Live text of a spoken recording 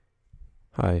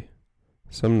Hi.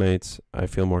 Some nights I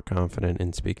feel more confident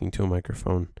in speaking to a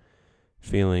microphone,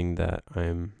 feeling that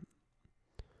I'm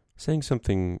saying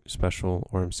something special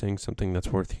or I'm saying something that's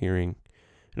worth hearing.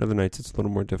 And other nights it's a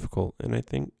little more difficult, and I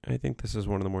think this is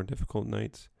one of the more difficult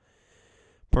nights,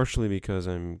 partially because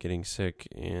I'm getting sick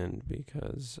and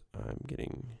because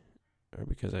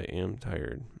I am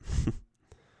tired.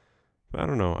 But I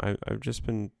don't know. I've just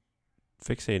been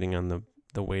fixating on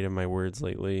the weight of my words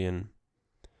lately, and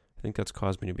I think that's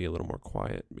caused me to be a little more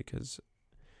quiet because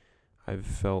I've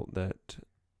felt that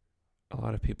a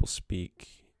lot of people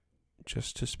speak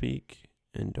just to speak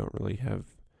and don't really have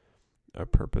a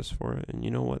purpose for it. And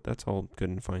you know what? That's all good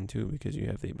and fine too because you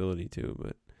have the ability to,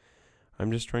 but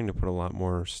I'm just trying to put a lot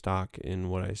more stock in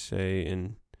what I say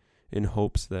in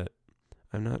hopes that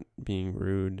I'm not being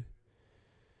rude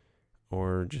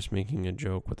or just making a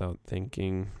joke without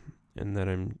thinking, and that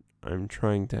I'm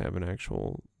trying to have an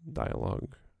actual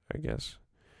dialogue, I guess.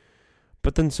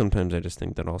 But then sometimes I just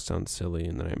think that all sounds silly,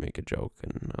 and then I make a joke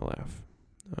and I laugh.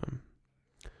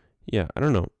 Yeah, I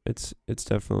don't know. It's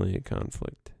definitely a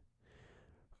conflict.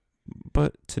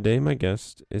 But today my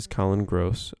guest is Colin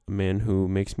Gross, a man who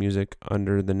makes music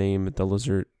under the name The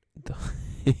Lizard,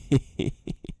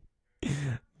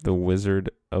 the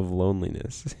Wizard of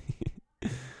Loneliness.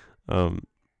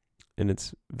 And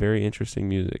it's very interesting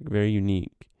music, very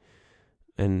unique.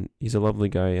 And he's a lovely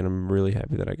guy, and I'm really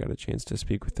happy that I got a chance to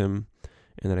speak with him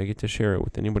and that I get to share it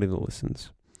with anybody that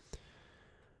listens.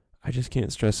 I just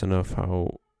can't stress enough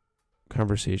how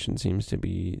conversation seems to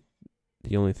be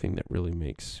the only thing that really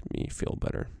makes me feel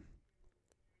better.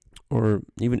 Or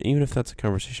even if that's a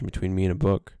conversation between me and a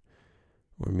book,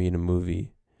 or me and a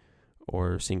movie,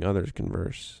 or seeing others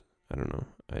converse. I don't know.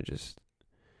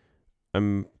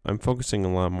 I'm focusing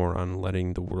a lot more on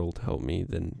letting the world help me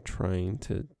than trying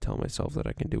to tell myself that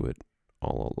I can do it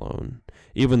all alone.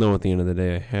 Even though at the end of the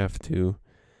day I have to,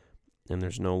 and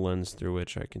there's no lens through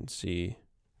which I can see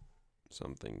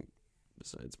something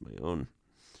besides my own.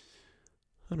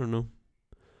 I don't know.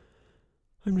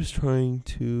 I'm just trying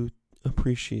to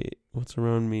appreciate what's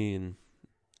around me and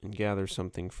gather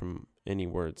something from any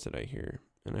words that I hear.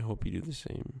 And I hope you do the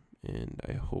same. And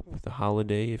I hope the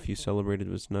holiday, if you celebrated,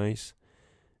 was nice.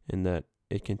 And that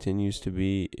it continues to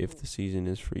be if the season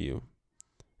is for you.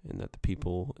 And that the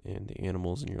people and the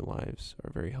animals in your lives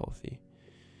are very healthy.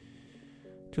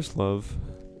 Just love.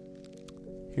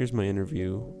 Here's my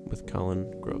interview with Colin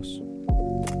Gross.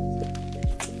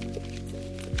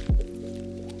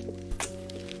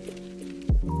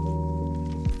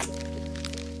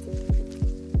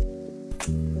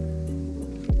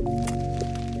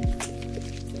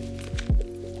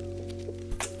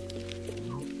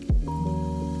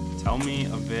 Tell me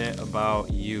a bit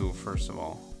about you, first of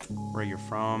all. Where you're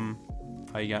from,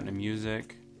 how you got into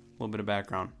music, a little bit of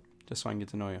background, just so I can get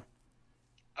to know you.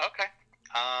 Okay.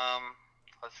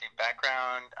 Let's see.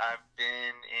 Background. I've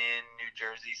been in New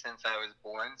Jersey since I was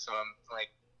born, so I'm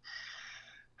like,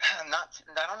 I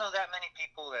don't know that many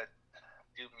people that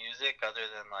do music other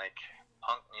than like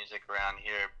punk music around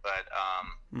here, but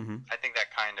I think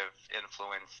that kind of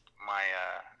influenced my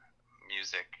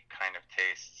music kind of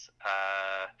tastes.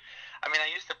 I mean, I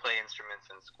used to play instruments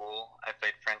in school. I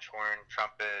played French horn,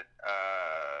 trumpet,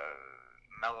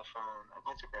 mellophone, a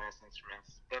bunch of brass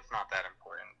instruments. That's not that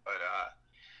important, but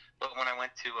when I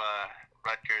went to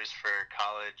Rutgers for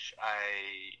college, I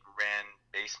ran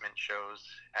basement shows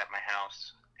at my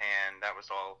house, and that was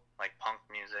all like punk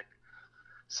music.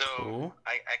 So Cool.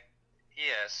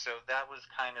 so that was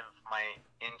kind of my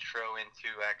intro into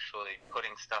actually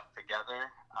putting stuff together,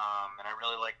 and I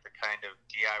really like the kind of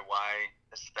DIY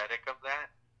aesthetic of that.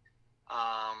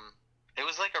 It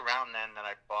was like around then that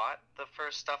I bought the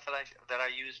first stuff that I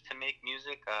used to make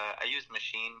music. I used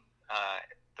Machine,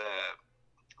 the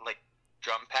like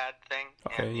drum pad thing,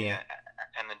 and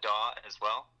the DAW as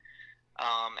well.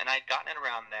 And I'd gotten it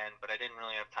around then, but I didn't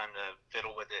really have time to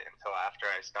fiddle with it until after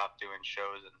I stopped doing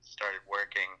shows and started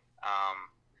working.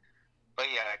 But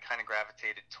yeah, I kind of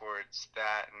gravitated towards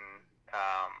that, and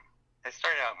I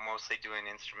started out mostly doing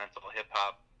instrumental hip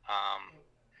hop,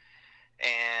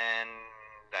 and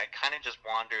I kind of just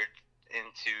wandered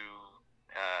into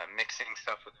mixing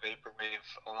stuff with vaporwave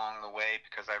along the way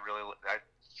because I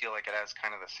feel like it has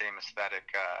kind of the same aesthetic,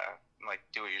 like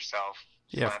do it yourself,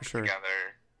 Yeah, slap for it sure. together,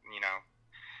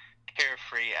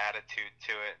 carefree attitude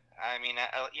to it. I mean,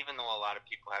 even though a lot of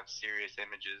people have serious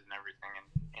images and everything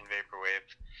in vaporwave,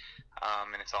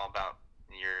 and it's all about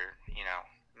your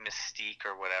mystique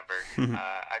or whatever.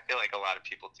 I feel like a lot of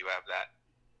people do have that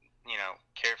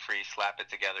carefree, slap it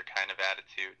together kind of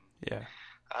attitude. Yeah.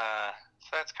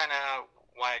 So that's kind of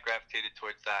why I gravitated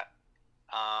towards that.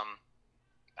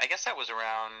 guess that was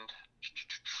around.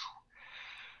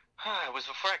 It was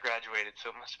before I graduated,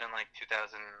 so it must have been like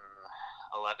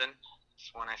 2011.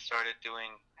 It's when I started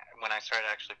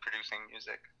actually producing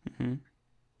music. Mm-hmm.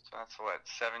 So that's what,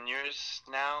 7 years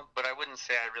now. But I wouldn't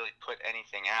say I really put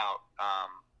anything out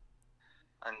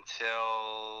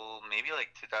until maybe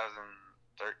like 2013.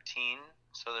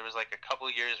 So there was like a couple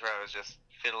years where I was just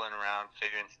fiddling around,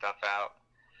 figuring stuff out.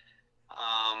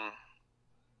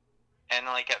 And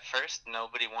like at first,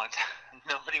 nobody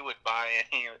would buy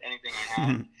anything I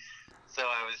had. So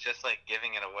I was just like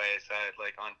giving it away. So I'd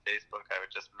like on Facebook, I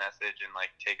would just message and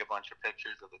like take a bunch of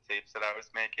pictures of the tapes that I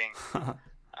was making.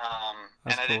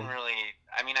 And I didn't really,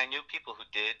 I mean, I knew people who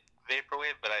did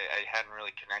vaporwave, but I hadn't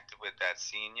really connected with that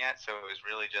scene yet. So it was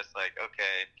really just like,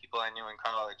 okay, people I knew in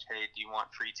college, hey, do you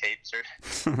want free tapes or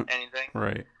anything?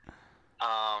 Right.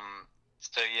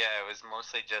 So yeah, it was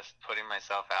mostly just putting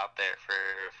myself out there for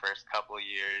the first couple of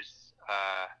years,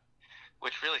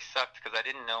 which really sucked because I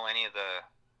didn't know any of the,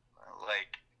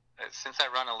 like, since I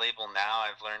run a label now,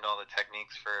 I've learned all the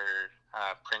techniques for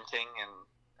printing and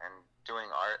doing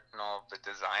art and all the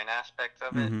design aspects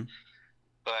of it. Mm-hmm.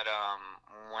 But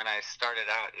when I started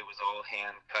out, it was all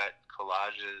hand-cut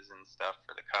collages and stuff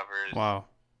for the covers. Wow.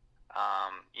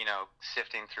 You know,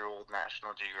 sifting through old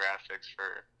National Geographics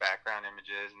for background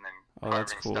images and then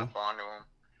that's carving cool. stuff onto them.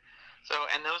 So,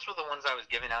 and those were the ones I was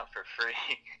giving out for free.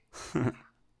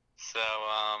 So,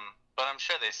 but I'm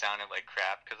sure they sounded like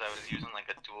crap because I was using like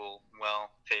a dual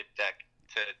well tape deck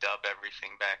to dub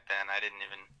everything back then. I didn't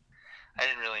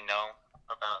really know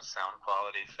about sound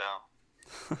quality, so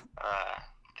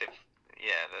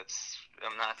yeah, that's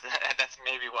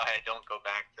maybe why I don't go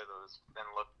back to those and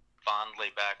look fondly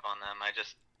back on them.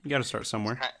 You got to start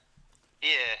somewhere.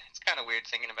 It's kind of weird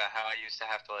thinking about how I used to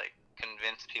have to like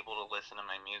convince people to listen to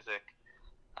my music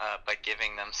by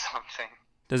giving them something.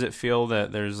 Does it feel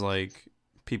that there's like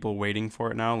people waiting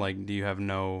for it now? Like, do you have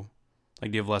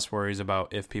less worries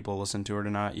about if people listen to it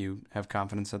or not? You have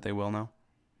confidence that they will now?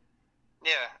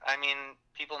 Yeah, I mean,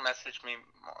 people message me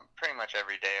pretty much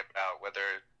every day about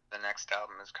whether the next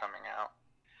album is coming out.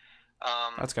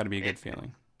 That's got to be a good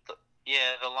feeling.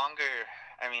 Yeah, the longer,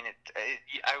 I mean,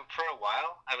 for a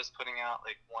while, I was putting out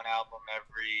like one album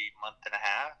every month and a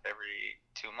half, every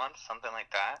 2 months, something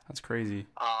like that. That's crazy.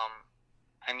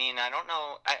 I mean, I don't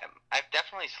know. I've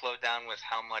definitely slowed down with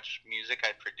how much music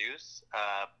I produce,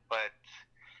 but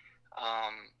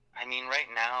I mean, right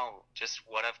now, just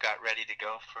what I've got ready to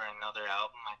go for another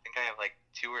album, I think I have like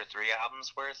 2 or 3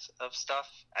 albums worth of stuff.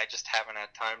 I just haven't had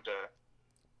time to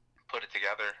put it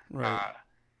together. Right.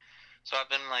 So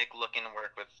I've been like looking to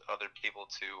work with other people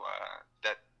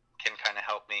that can kind of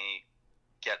help me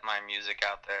get my music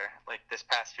out there. Like this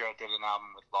past year, I did an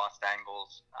album with Lost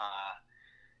Angles,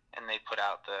 and they put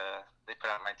out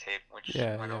my tape, which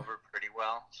went over pretty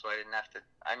well. So I didn't have to.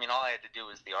 I mean, all I had to do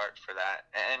was the art for that.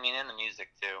 I mean, and the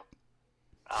music too.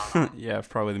 Yeah,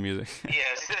 probably the music.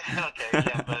 Yes. Okay.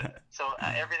 Yeah, but so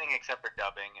everything except for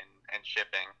dubbing and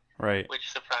shipping. Right. Which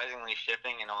surprisingly,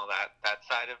 shipping and all that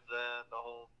side of the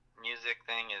whole music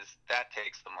thing that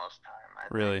takes the most time. I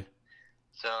really. think.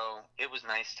 So it was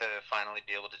nice to finally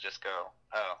be able to just go,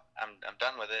 oh, I'm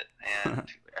done with it, and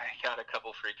I got a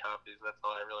couple free copies. That's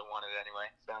all I really wanted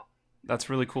anyway. So that's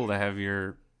really cool to have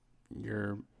your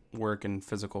work in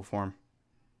physical form.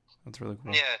 That's really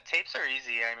cool. Yeah, tapes are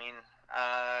easy. I mean,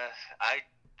 I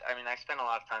spend a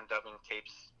lot of time dubbing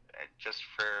tapes just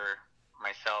for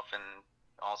myself, and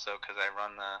also because I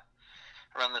run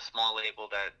the small label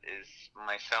that is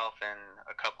myself and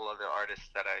a couple other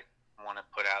artists that I want to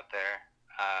put out there.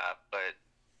 But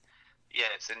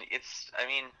yeah, it's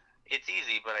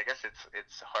easy, but I guess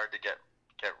it's hard to get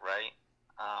right.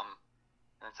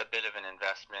 And it's a bit of an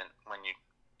investment when you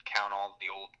count all the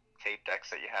old tape decks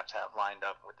that you have to have lined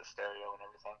up with the stereo and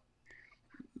everything.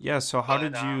 Yeah. So how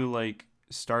did you like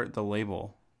start the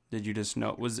label? Did you just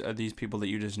know? Are these people that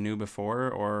you just knew before,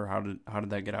 or how did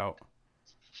that get out?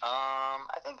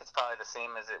 I think it's probably the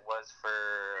same as it was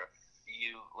for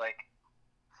you. Like,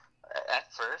 at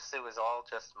first, it was all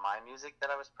just my music that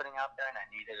I was putting out there, and I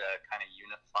needed a kind of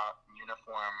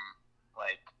uniform,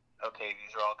 like, okay,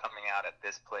 these are all coming out at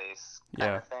this place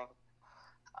kind of thing.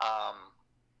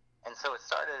 And so it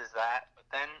started as that, but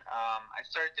then I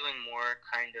started doing more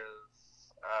kind of,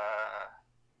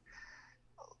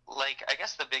 like, I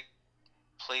guess the big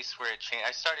place where it changed,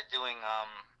 I started doing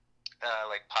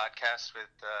like podcasts with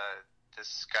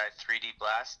this guy 3D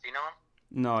Blast. Do you know him?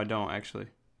 No, I don't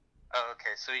actually. Oh,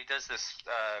 okay. So he does this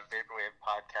vaporwave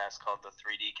podcast called the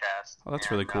 3D Cast. Oh,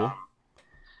 that's really cool.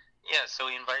 Yeah, so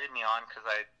he invited me on because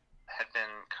I had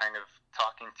been kind of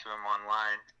talking to him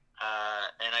online,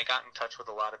 and I got in touch with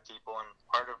a lot of people, and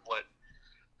part of what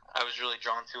I was really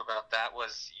drawn to about that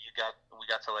was we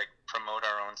got to like promote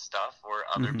our own stuff or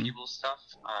other Mm-hmm. people's stuff,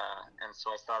 and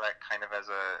so I saw that kind of as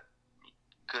a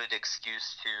good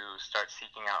excuse to start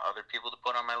seeking out other people to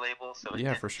put on my label. So it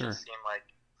Yeah, didn't for sure. just seem like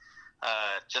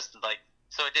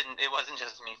it wasn't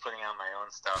just me putting out my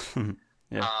own stuff.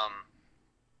 Yeah.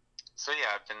 So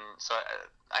yeah,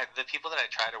 the people that I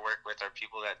try to work with are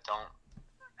people that don't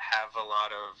have a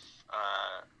lot of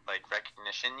like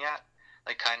recognition yet,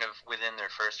 like kind of within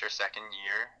their first or second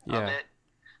year of Yeah. it.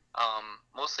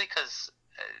 Mostly because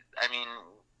I mean,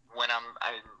 when I'm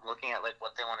looking at like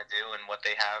what they want to do and what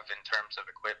they have in terms of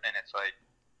equipment, it's like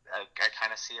I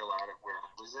kind of see a lot of where I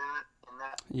was at in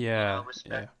that Yeah.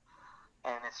 respect. Yeah.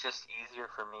 And it's just easier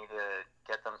for me to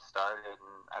get them started,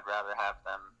 and I'd rather have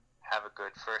them have a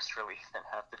good first release than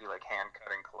have to do like hand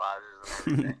cutting collages and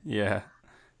everything. Yeah.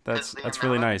 That's the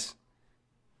really amount nice.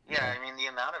 Yeah, I mean, the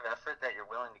amount of effort that you're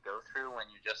willing to go through when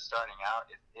you're just starting out,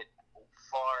 it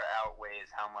far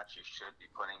outweighs how much you should be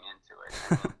putting into it.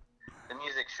 I mean, the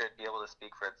music should be able to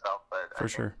speak for itself, but I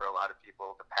think for a lot of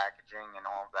people, the packaging and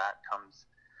all of that comes,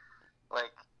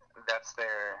 like, that's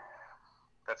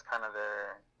kind of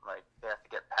their, like, they have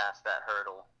to get past that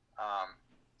hurdle.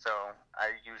 So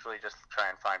I usually just try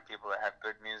and find people that have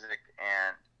good music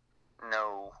and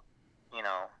no,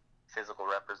 physical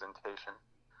representation.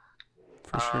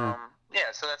 For sure.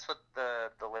 Yeah, so that's what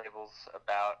the label's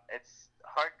about. It's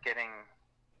hard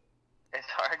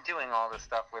doing all this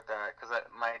stuff with that, because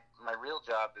my real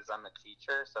job is I'm a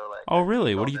teacher, so like. Oh,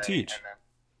 really? What do you teach? Then,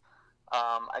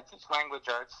 I teach language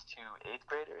arts to 8th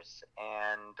graders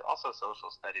and also social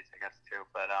studies, I guess, too.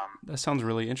 But That sounds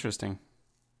really interesting.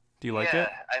 Do you like it?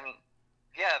 I mean,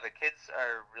 yeah, the kids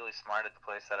are really smart at the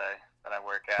place that I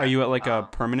work at. Are you at like a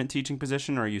permanent teaching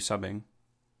position, or are you subbing?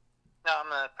 No,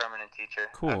 I'm a permanent teacher.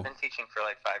 Cool. I've been teaching for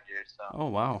like 5 years, so. Oh,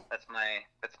 wow. That's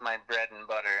my bread and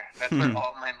butter. That's where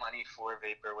all my money for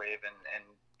Vaporwave and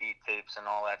beat tapes and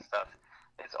all that stuff.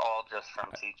 It's all just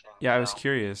from teaching. Yeah, I was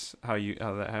curious how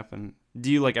that happened.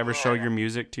 Do you like ever show your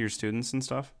music to your students and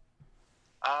stuff?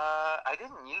 I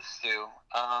didn't used to,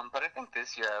 but I think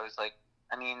this year I was like,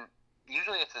 I mean,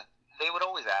 usually they would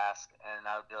always ask, and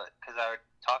I would be like, because I would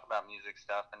talk about music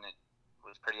stuff, and it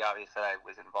was pretty obvious that I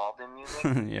was involved in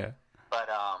music. Yeah. But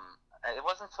it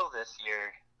wasn't until this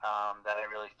year that I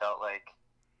really felt like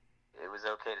it was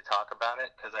okay to talk about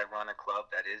it, because I run a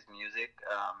club that is music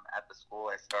at the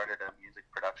school. I started a music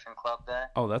production club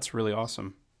there. Oh, that's really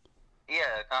awesome.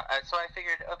 Yeah, so I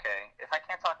figured, okay, if I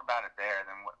can't talk about it there,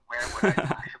 then where would I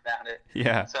talk about it?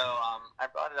 Yeah. So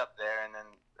I brought it up there, and then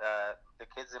the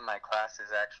kids in my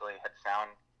classes actually had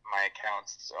found my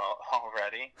accounts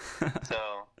already.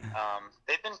 So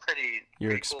they've been pretty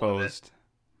You're exposed. Cool with it.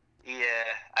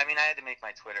 Yeah, I mean, I had to make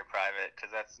my Twitter private,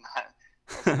 because that's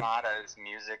not as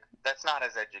music. That's not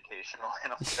as educational, I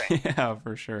don't think. Yeah,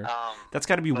 for sure. That's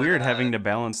got to be weird having to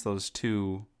balance those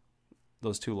two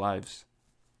lives.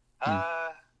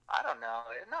 I don't know.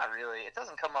 Not really. It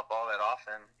doesn't come up all that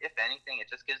often. If anything,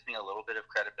 it just gives me a little bit of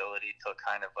credibility to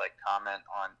kind of like comment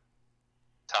on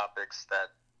topics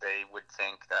that they would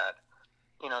think that,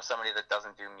 somebody that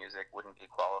doesn't do music wouldn't be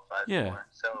qualified for.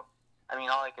 So, I mean,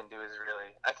 all I can do is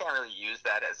I can't really use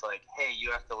that as like, hey,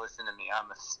 you have to listen to me, I'm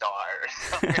a star, or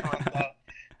something like that.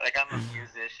 Like, I'm a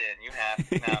musician, you have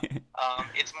to. No.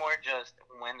 It's more just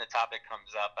when the topic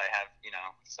comes up, I have,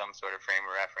 some sort of frame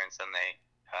of reference, and they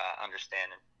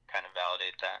understand and kind of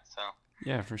validate that. So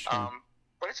yeah, for sure.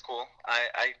 But it's cool.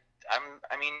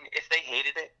 I mean, if they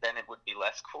hated it, then it would be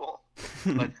less cool.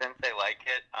 But since they like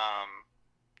it,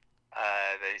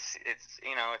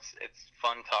 it's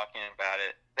fun talking about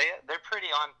it. They're pretty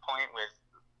on point with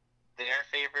their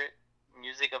favorite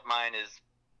music of mine is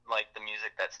like the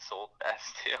music that's sold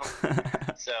best too.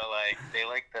 So like they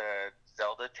like the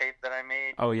Zelda tape that I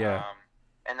made. Oh yeah.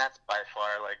 And that's by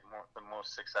far like the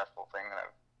most successful thing that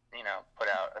I've put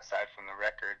out aside from the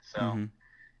record. So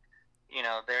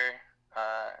they're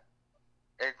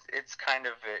it's kind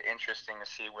of interesting to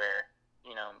see where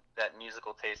that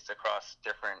musical taste across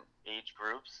different age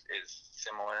groups is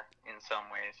similar in some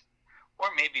ways, or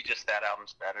maybe just that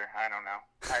album's better. I don't know.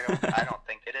 I don't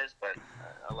think it is, but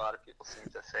a lot of people seem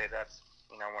to say that's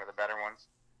one of the better ones.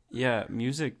 Yeah,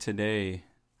 music today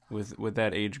with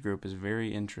that age group is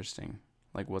very interesting.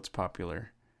 Like what's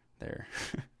popular there.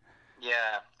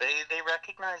 Yeah, they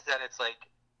recognize that it's like,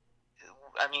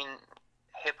 I mean,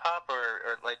 hip hop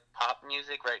or like pop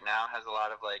music right now has a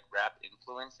lot of like rap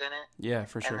influence in it. Yeah,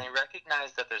 for sure. And they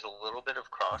recognize that there's a little bit of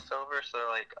crossover, so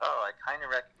they're like, oh, I kind of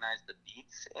recognize the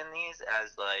beats in these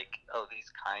as like, oh,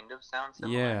 these kind of sound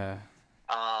similar. Yeah.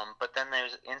 But then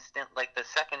there's instant, like the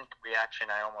second reaction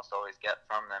I almost always get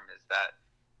from them is that,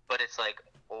 but it's like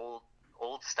old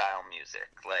style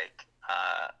music,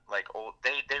 like old.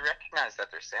 They recognize that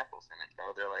there's samples in it,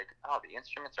 though. They're like, oh, the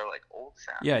instruments are like old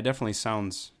sound. Yeah, it definitely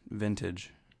sounds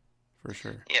vintage, for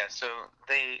sure. Yeah, so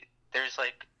there's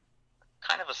like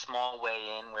kind of a small way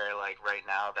in where like right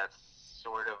now that's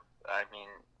sort of, I mean,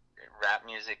 rap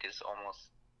music is almost,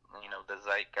 the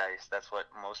zeitgeist. That's what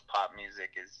most pop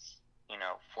music is,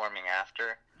 forming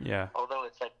after. Yeah. Although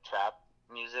it's like trap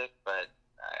music, but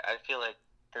I feel like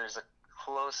there's a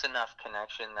close enough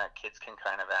connection that kids can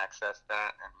kind of access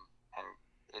that, and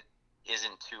it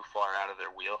isn't too far out of their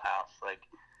wheelhouse. Like,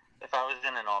 if I was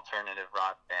in an alternative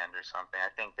rock band or something, I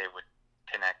think they would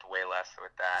connect way less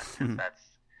with that, because that's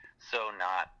so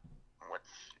not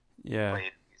what's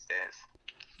played these days.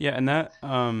 Yeah, and that,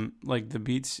 like the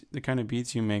beats, the kind of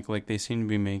beats you make, like they seem to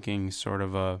be making sort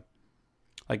of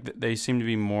they seem to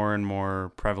be more and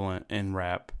more prevalent in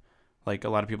rap. Like a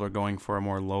lot of people are going for a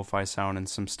more lo-fi sound and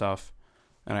some stuff,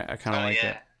 and I kind of like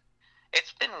it.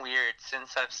 It's been weird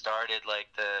since I've started,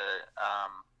 like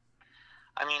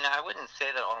I mean, I wouldn't say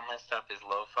that all my stuff is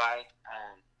lo-fi.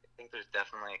 I think there's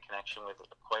definitely a connection with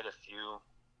quite a few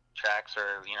tracks,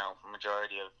 or,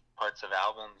 majority of parts of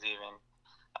albums even.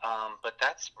 But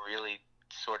that's really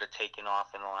sort of taken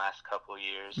off in the last couple of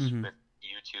years with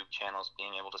YouTube channels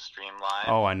being able to stream live.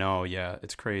 Oh, I know. Yeah,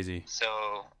 it's crazy.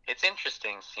 So it's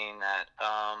interesting seeing that.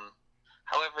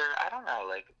 However, I don't know,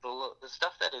 like the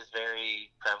stuff that is very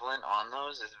prevalent on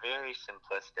those is very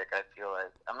simplistic. I feel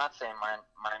like, I'm not saying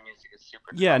my music is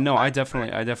super. Yeah, no, I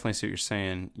definitely see what you're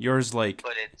saying. Yours, like,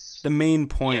 but it's the main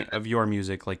point of your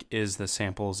music, like, is the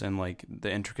samples and like the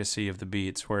intricacy of the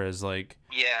beats. Whereas, like,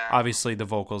 obviously the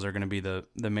vocals are going to be the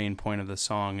main point of the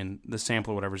song, and the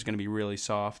sample or whatever is going to be really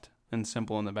soft and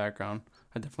simple in the background.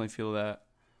 I definitely feel that.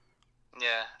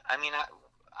 Yeah, I mean,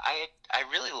 I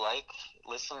really like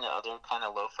listening to other kind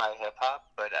of lo-fi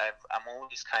hip-hop, but I'm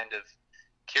always kind of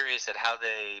curious at how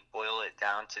they boil it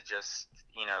down to just,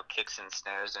 kicks and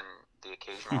snares and the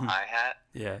occasional hi-hat.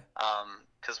 Yeah.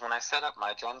 Because when I set up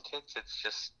my drum kits, it's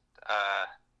just,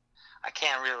 I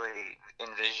can't really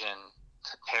envision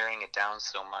paring it down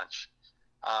so much.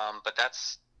 But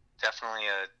that's definitely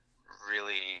a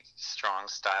really strong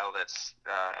style that's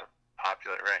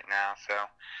popular right now. So,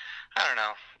 I don't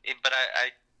know. But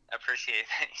I appreciate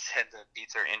that you said the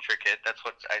beats are intricate. That's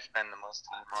what I spend the most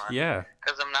time on. Yeah.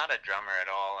 Because I'm not a drummer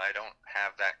at all. I don't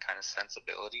have that kind of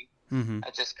sensibility.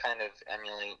 I just kind of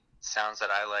emulate sounds that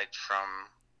I liked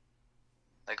from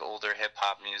like older hip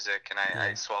hop music,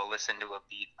 and so I'll listen to a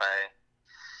beat by,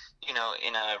 in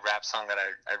a rap song that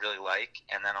I really like,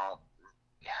 and then I'll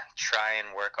try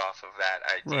and work off of that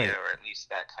idea, or at least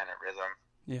that kind of rhythm.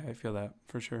 Yeah, I feel that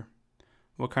for sure.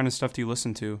 What kind of stuff do you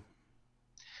listen to?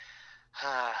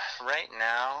 Right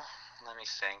now, let me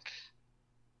think.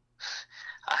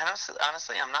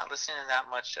 Honestly, I'm not listening to that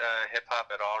much hip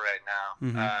hop at all right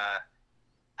now.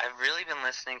 I've really been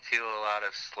listening to a lot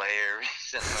of Slayer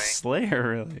recently. Slayer,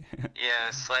 really?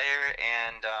 Yeah, Slayer,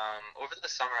 and over the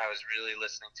summer I was really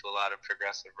listening to a lot of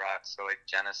progressive rock, so like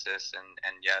Genesis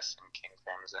and Yes and King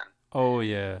Crimson. Oh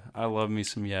yeah, I love me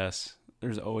some Yes.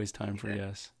 There's always time for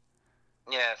Yes.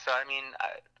 Yeah, so I mean,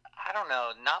 I don't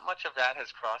know. Not much of that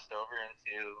has crossed over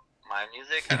into my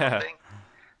music, I don't think.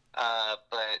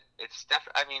 But it's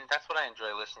I mean, that's what I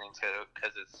enjoy listening to,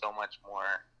 because it's so much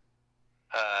more.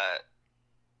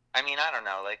 I mean, I don't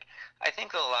know. Like, I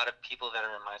think a lot of people that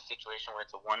are in my situation where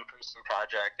it's a one-person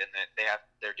project and that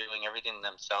they're doing everything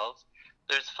themselves.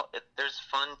 There's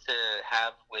fun to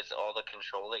have with all the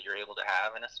control that you're able to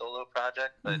have in a solo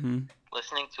project, but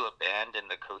listening to a band and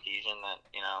the cohesion that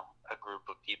a group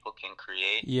of people can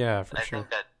create. Yeah, for sure. I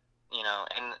think that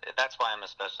and that's why I'm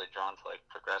especially drawn to like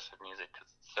progressive music, because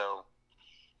it's so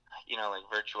like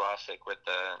virtuosic with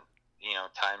the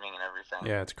timing and everything.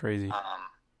 Yeah, it's crazy.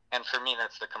 And for me,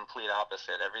 that's the complete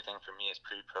opposite. Everything for me is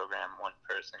pre-programmed, one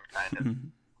person kind of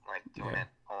like doing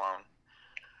it alone.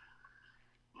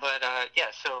 But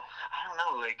so I don't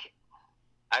know. Like,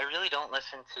 I really don't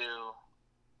listen to.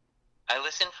 I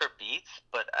listen for beats,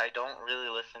 but I don't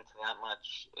really listen to that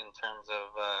much in terms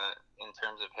of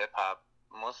hip hop.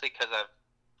 Mostly because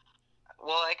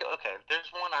there's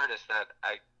one artist that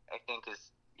I think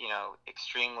is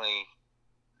extremely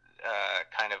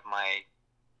kind of my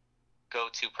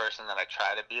go-to person that I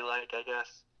try to be like, I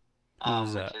guess.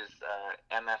 Who's that? Which is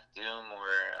MF Doom,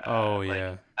 or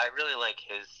I really like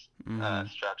his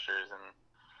structures and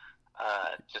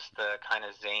just the kind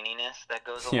of zaniness that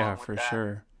goes along with that. Yeah, for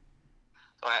sure.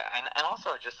 So and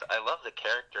also I love the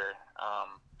character.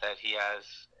 that he has,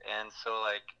 and so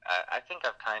like I think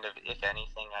I've kind of, if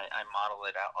anything, I model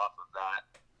it out off of that,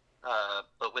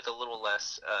 but with a little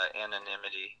less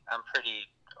anonymity. I'm pretty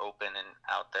open and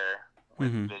out there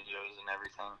with videos and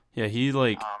everything. Yeah,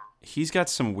 he's got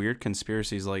some weird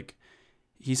conspiracies. Like,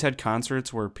 he's had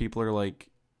concerts where people are like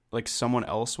someone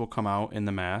else will come out in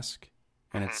the mask,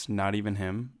 and it's not even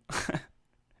him.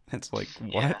 It's like,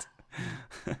 what?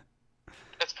 Yeah.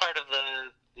 It's part of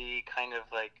the kind of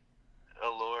like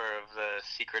allure of the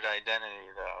secret identity,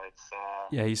 though. It's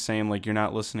yeah, he's saying like, you're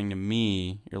not listening to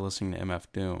me, you're listening to MF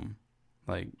Doom,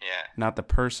 like, yeah, not the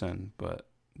person but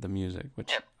the music.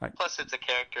 Which plus it's a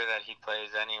character that he plays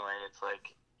anyway. It's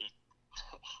like he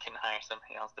can hire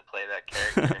somebody else to play that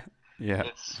character. Yeah,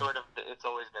 it's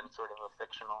always been sort of a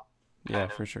fictional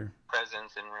for sure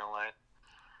presence in real life.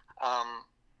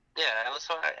 Yeah,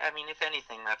 so I mean, if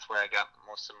anything, that's where I got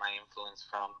most of my influence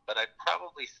from. But I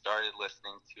probably started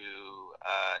listening to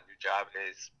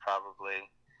Nujabes probably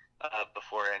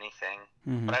before anything.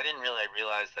 But I didn't really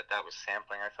realize that was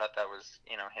sampling. I thought that was,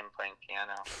 him playing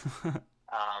piano.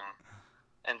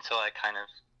 Until I kind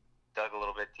of dug a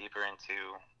little bit deeper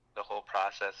into the whole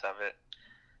process of it.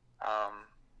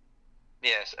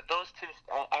 Yes, those two.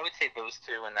 I would say those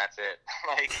two, and that's it.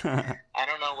 Like, I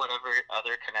don't know whatever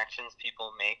other connections people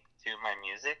make to my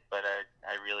music, but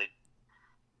I really,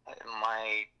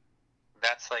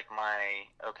 that's like my,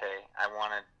 okay, I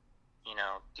want to,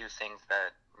 do things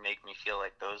that make me feel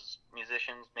like those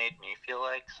musicians made me feel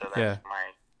like. So that's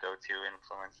my go-to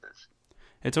influences.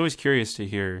 It's always curious to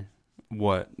hear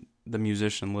what the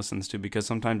musician listens to, because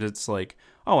sometimes it's like,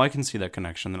 oh, I can see that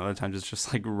connection, and other times it's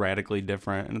just like radically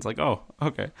different, and it's like, oh,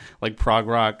 okay, like prog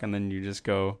rock, and then you just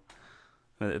go.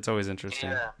 It's always interesting.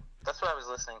 Yeah, that's what I was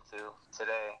listening to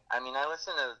today. I mean, I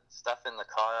listen to stuff in the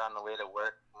car on the way to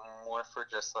work more for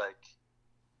just like,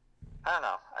 I don't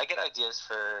know, I get ideas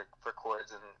for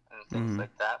chords and things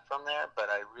like that from there, but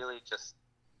I really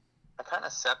I kind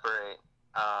of separate.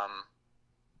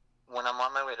 When I'm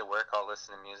on my way to work, I'll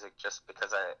listen to music just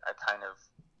because I kind of,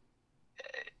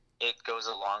 it goes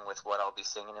along with what I'll be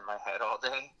singing in my head all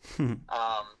day.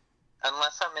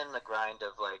 Unless I'm in the grind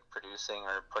of like producing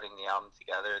or putting the album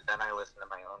together, then I listen to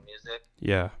my own music.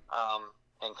 Yeah.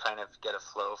 And kind of get a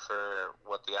flow for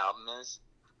what the album is.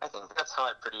 I think that's how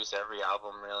I produce every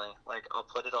album, really. Like, I'll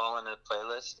put it all in a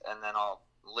playlist, and then I'll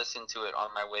listen to it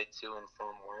on my way to and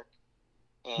from work.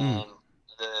 And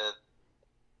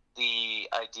the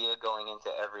idea going into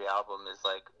every album is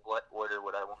like, what order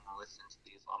would I want to listen to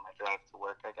these on my drive to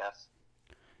work, I guess.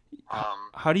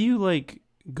 How do you like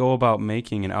go about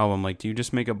making an album? Like, do you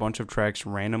just make a bunch of tracks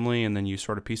randomly and then you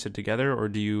sort of piece it together, or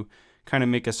do you kind of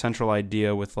make a central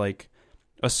idea with like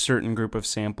a certain group of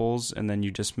samples and then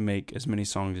you just make as many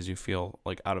songs as you feel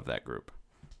like out of that group?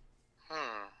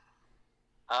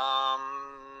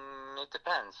 It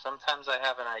depends. Sometimes I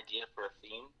have an idea for a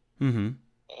theme.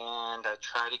 And I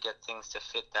try to get things to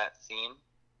fit that theme.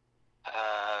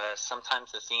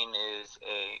 Sometimes the theme is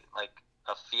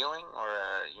a feeling or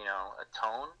a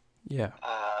tone. Yeah.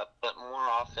 But more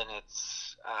often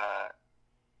it's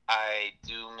I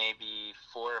do maybe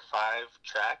 4 or 5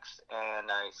 tracks,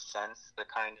 and I sense the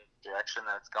kind of direction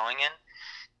that it's going in,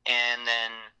 and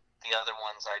then the other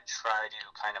ones I try to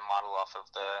kind of model off of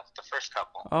the first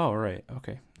couple. Oh, right.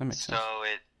 Okay, that makes sense. So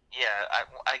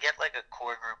I get like a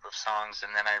core group of songs,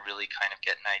 and then I really kind of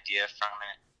get an idea from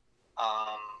it.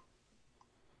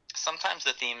 Sometimes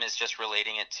the theme is just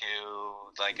relating it to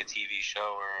like a TV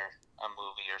show or a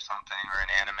movie or something, or an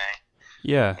anime.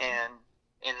 Yeah. And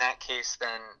in that case,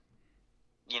 then,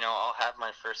 I'll have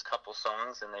my first couple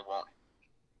songs, and they won't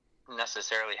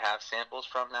necessarily have samples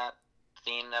from that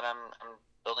theme that I'm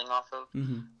building off of.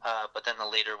 But then the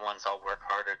later ones, I'll work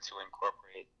harder to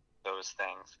incorporate those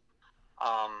things.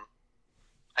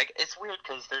 It's weird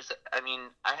because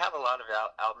I have a lot of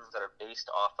albums that are based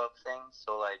off of things.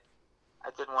 So, like, I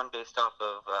did one based off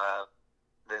of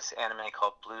this anime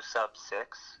called Blue Sub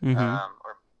 6,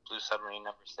 or Blue Submarine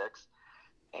number 6.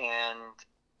 And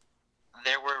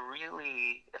there were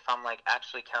really, if I'm, like,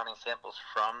 actually counting samples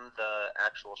from the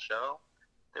actual show,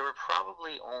 there were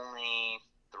probably only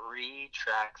 3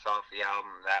 tracks off the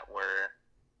album that were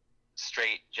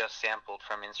straight just sampled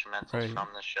from instrumentals from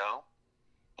the show.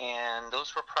 And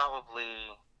those were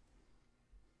probably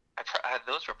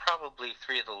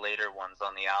 3 of the later ones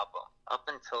on the album. Up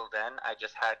until then, I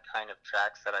just had kind of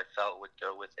tracks that I felt would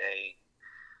go with a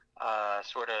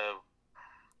sort of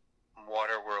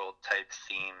Waterworld type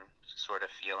theme sort of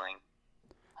feeling.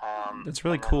 That's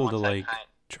really cool to like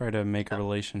try to make a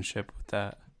relationship with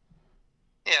that.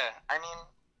 Yeah, I mean,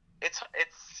 it's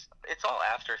it's all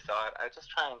afterthought. I just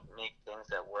try and make things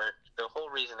that work. The whole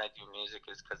reason I do music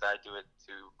is because I do it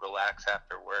to relax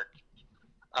after work.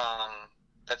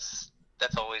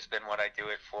 That's always been what I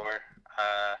do it for.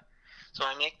 So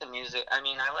I make the music. I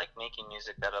mean, I like making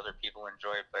music that other people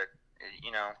enjoy, but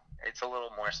it's a little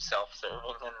more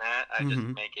self-serving than that. I just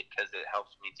make it because it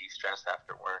helps me de-stress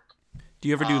after work.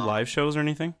 Do you ever do live shows or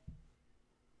anything?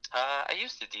 I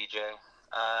used to DJ.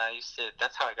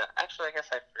 That's how I got, actually, I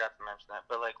guess I forgot to mention that,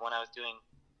 but like when I was doing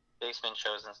basement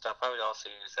shows and stuff, I would also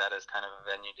use that as kind of a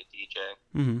venue to DJ.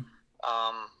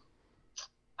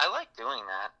 I like doing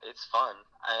that. It's fun.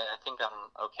 I think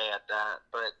I'm okay at that,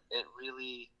 but it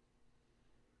really,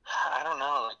 I don't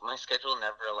know, like my schedule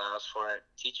never allows for it.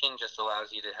 Teaching just allows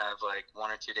you to have like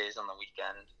 1 or 2 days on the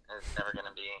weekend. It's never going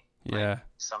to be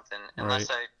something,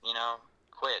 unless I,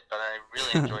 quit, but I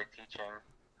really enjoy teaching.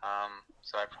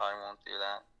 So I probably won't do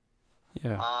that.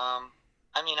 Yeah.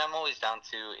 I mean, I'm always down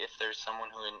to, if there's someone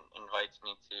who invites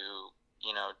me to,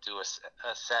 do a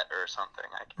set or something,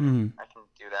 I can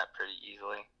do that pretty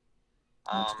easily.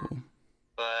 That's cool.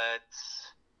 But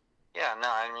yeah, no,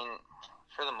 I mean,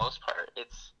 for the most part,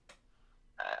 it's,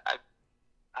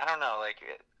 I don't know, like,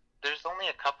 there's only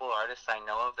a couple artists I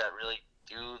know of that really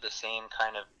do the same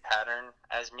kind of pattern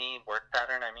as me, work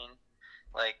pattern, I mean.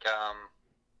 Like,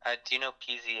 do you know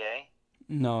PZA?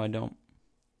 No, I don't.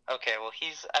 Okay, well,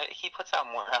 he puts out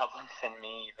more albums than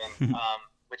me even,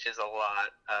 which is a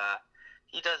lot.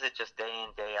 He does it just day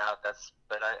in, day out.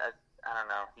 But I don't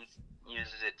know. He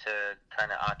uses it to kind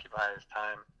of occupy his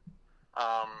time.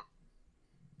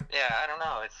 Yeah, I don't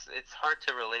know. It's hard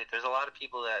to relate. There's a lot of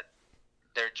people that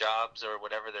their jobs or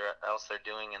whatever else they're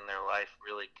doing in their life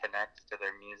really connects to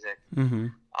their music.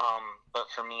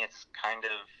 But for me, it's kind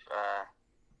of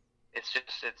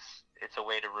it's a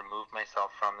way to remove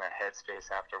myself from that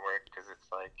headspace after work, because it's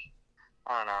like,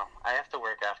 I don't know, I have to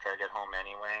work after I get home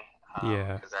anyway,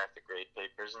 because I have to grade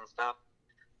papers and stuff.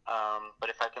 But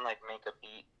if I can like make a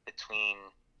beat between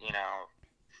 5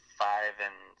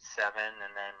 and 7,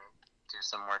 and then do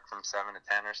some work from 7 to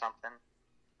 10 or something,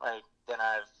 like, then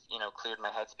I've cleared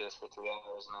my headspace for 3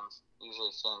 hours, and I'm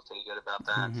usually feeling pretty good about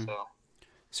that.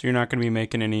 So you're not going to be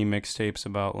making any mixtapes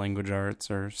about language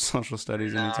arts or social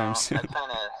studies anytime soon?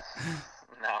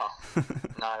 No,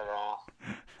 not at all.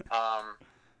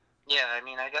 Yeah, I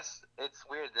mean, I guess it's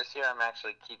weird. This year I'm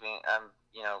actually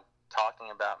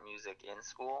talking about music in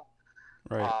school.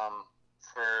 Right.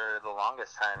 For the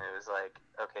longest time, it was like,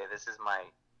 okay, this is my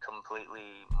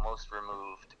completely most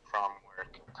removed from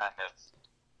work kind of,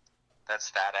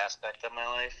 that's that aspect of my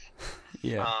life.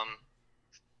 Yeah.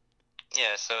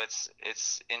 Yeah, so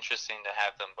it's interesting to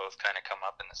have them both kind of come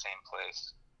up in the same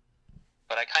place.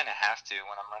 But I kind of have to,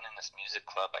 when I'm running this music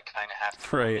club, I kind of have to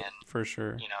bring in, for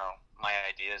sure, my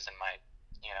ideas and my,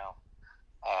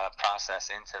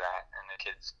 process into that, and the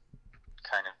kids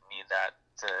kind of need that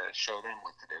to show them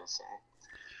what to do. So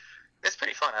it's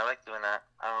pretty fun. I like doing that.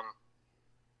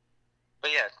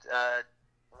 But yeah,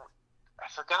 I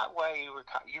forgot why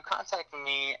you contacted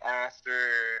me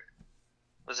after.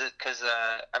 Was it because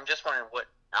I'm just wondering what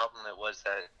album it was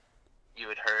that you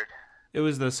had heard? It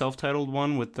was the self-titled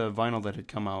one with the vinyl that had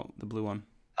come out, the blue one.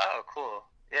 Oh, cool.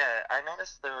 Yeah, I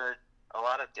noticed there were a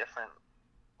lot of different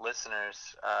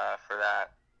listeners for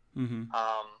that.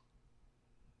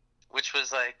 Which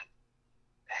was like,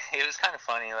 it was kind of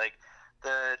funny. Like,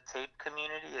 the tape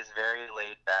community is very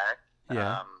laid back.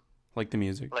 Yeah. Like the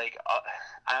music. Like,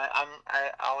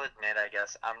 I'll admit, I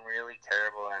guess, I'm really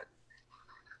terrible at.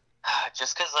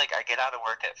 Just because, like, I get out of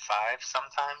work at 5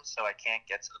 sometimes, so I can't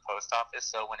get to the post office.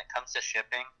 So when it comes to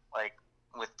shipping, like,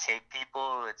 with tape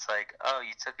people, it's like, oh,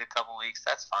 you took a couple weeks,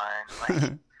 that's fine.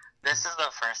 Like, this is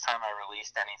the first time I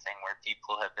released anything where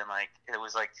people have been like, it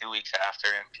was like 2 weeks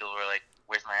after, and people were like,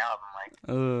 where's my album? Like,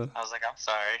 I was like, I'm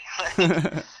sorry.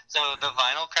 So the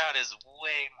vinyl crowd is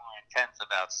way more intense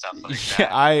about stuff like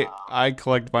that. I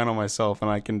collect vinyl myself,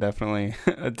 and I can definitely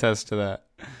attest to that.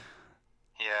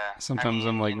 Yeah. Sometimes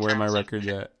I'm like, where are my records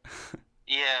at?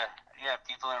 Yeah,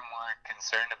 people are more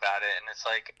concerned about it, and it's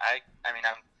like, I mean,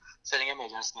 I'm sitting at my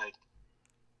desk, like,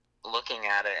 looking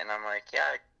at it, and I'm like,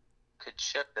 yeah, I could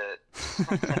ship it.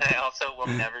 And I also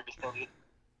will never be able to get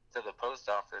to the post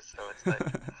office, so it's like,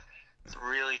 it's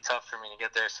really tough for me to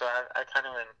get there. So I kind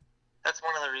of, that's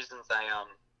one of the reasons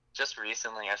just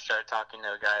recently I started talking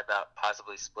to a guy about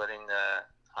possibly splitting the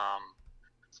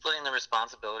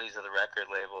responsibilities of the record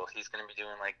label. He's going to be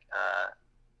doing like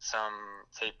some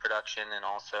tape production, and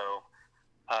also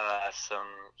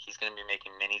he's going to be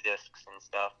making mini discs and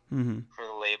stuff for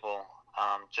the label,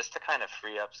 just to kind of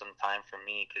free up some time for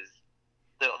me, because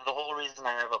the whole reason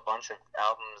I have a bunch of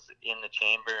albums in the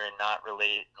chamber and not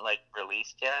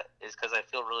released yet is because I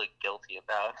feel really guilty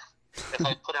about. If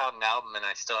I put out an album and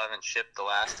I still haven't shipped the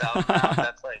last album out,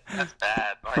 that's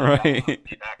bad. Like, Right. I don't wanna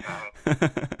be that guy.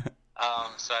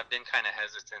 So I've been kind of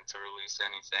hesitant to release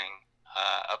anything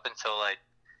up until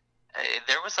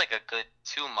there was like a good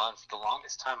 2 months. The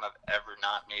longest time I've ever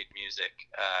not made music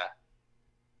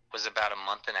was about a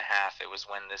month and a half. It was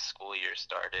when this school year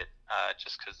started,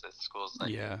 just because the school's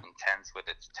intense with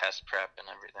its test prep and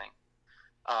everything.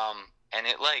 And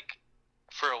it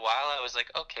for a while I was like,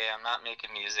 okay, I'm not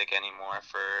making music anymore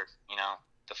for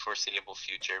the foreseeable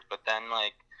future. But then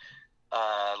like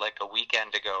a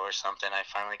weekend ago or something, I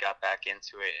finally got back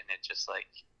into it, and it just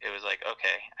it was like,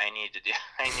 okay, I need to do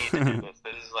this.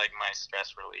 This is like my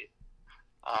stress relief.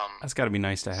 That's got to be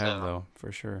nice to have, though,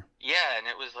 for sure. Yeah, and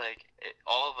it was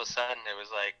all of a sudden it was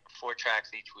 4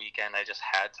 tracks each weekend. I just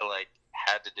had to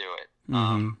do it.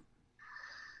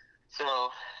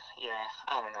 So yeah,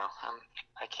 I don't know.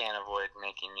 I can't avoid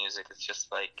making music. It's just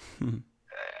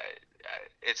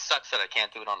it sucks that I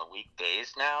can't do it on the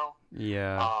weekdays now.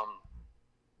 Yeah.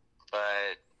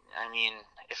 But I mean,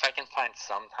 if I can find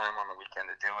some time on the weekend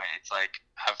to do it, it's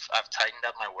I've tightened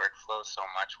up my workflow so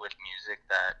much with music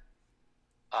that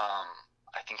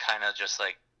I can kind of just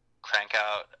crank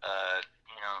out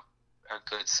a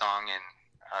good song in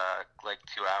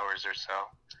 2 hours or so.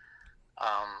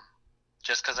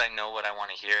 Just because I know what I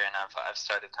want to hear, and I've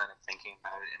started kind of thinking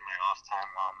about it in my off time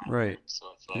while I'm at work.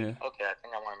 So it's okay, I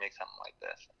think I want to make something like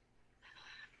this.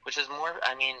 Which is more,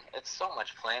 I mean, it's so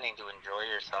much planning to enjoy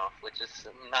yourself, which is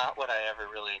not what I ever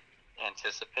really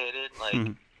anticipated.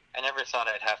 I never thought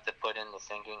I'd have to put in the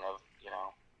thinking of,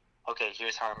 okay,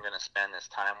 here's how I'm going to spend this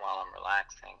time while I'm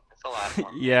relaxing. It's a lot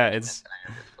more yeah, than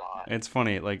I ever thought. It's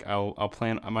funny. I'll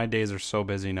plan. My days are so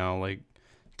busy now,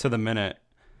 to the minute,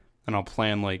 and I'll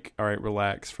plan all right,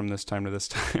 relax from this time to this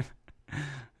time,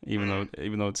 even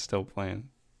though it's still planned.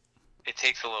 It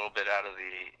takes a little bit out of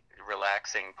the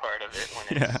relaxing part of it when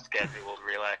it's scheduled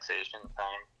relaxation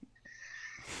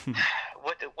time.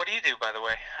 What do you do, by the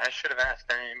way? I should have asked.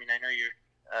 I mean, I know you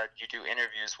do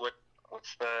interviews.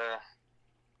 What's the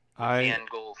end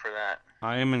goal for that?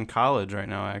 I am in college right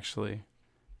now, actually.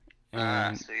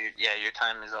 And so your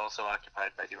time is also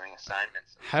occupied by doing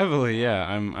assignments. Heavily, yeah.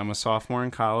 I'm a sophomore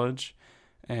in college,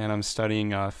 and I'm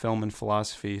studying film and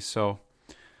philosophy. So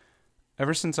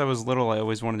ever since I was little, I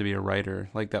always wanted to be a writer.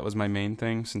 That was my main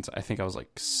thing since I think I was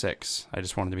 6. I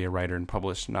just wanted to be a writer and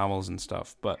publish novels and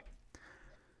stuff. But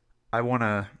I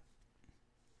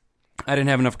didn't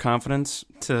have enough confidence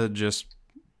to just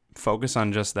focus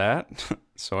on just that.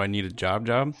 So I need a job.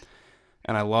 And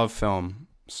I love film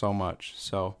so much.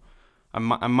 So I'm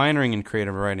minoring in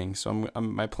creative writing. So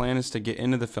my plan is to get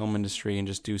into the film industry and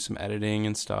just do some editing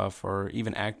and stuff, or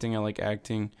even acting. I like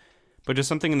acting. But just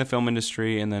something in the film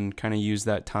industry, and then kind of use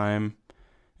that time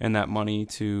and that money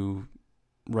to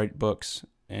write books.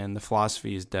 And the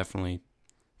philosophy is definitely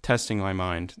testing my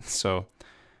mind. So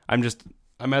I'm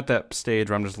at that stage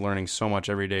where I'm just learning so much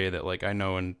every day that I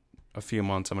know in a few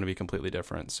months I'm going to be completely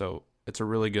different. So it's a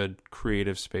really good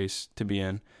creative space to be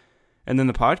in. And then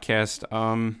the podcast,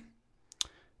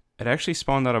 it actually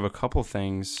spawned out of a couple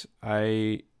things.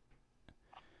 I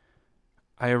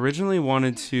originally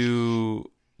wanted to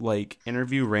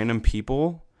interview random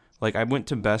people. I went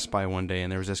to Best Buy one day,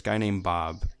 and there was this guy named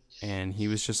Bob, and he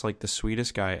was just the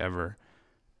sweetest guy ever.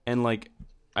 And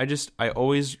I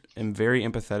always am very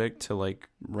empathetic to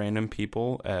random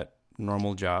people at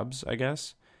normal jobs, I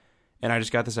guess. And I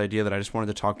just got this idea that I just wanted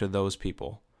to talk to those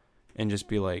people and just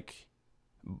be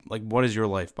what is your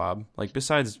life, Bob?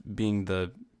 Besides being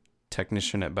the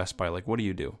technician at Best Buy, what do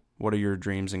you do? What are your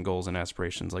dreams and goals and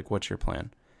aspirations? What's your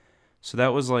plan? So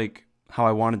that was how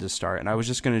I wanted to start. And I was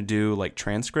just going to do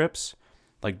transcripts,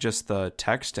 just the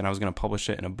text, and I was going to publish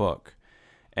it in a book.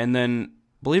 And then,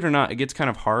 believe it or not, it gets kind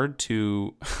of hard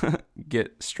to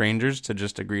get strangers to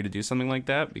just agree to do something like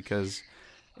that, because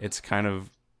it's kind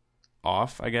of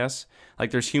off, I guess.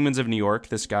 There's Humans of New York,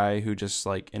 this guy who just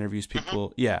interviews people.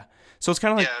 Mm-hmm. Yeah. So it's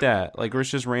kind of that. Where it's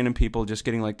just random people just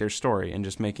getting their story and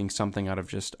just making something out of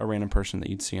just a random person that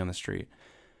you'd see on the street.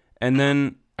 And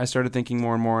then I started thinking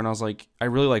more and more, and I was I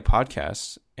really like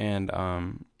podcasts, and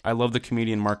I love the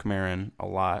comedian Mark Maron a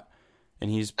lot, and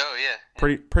he's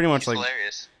pretty much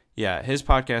hilarious. Yeah, his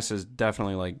podcast is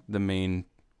definitely the main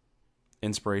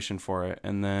inspiration for it.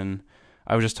 And then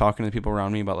I was just talking to the people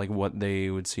around me about what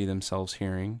they would see themselves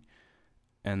hearing,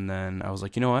 and then I was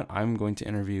you know what, I'm going to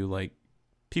interview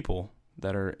people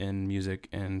that are in music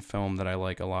and film that I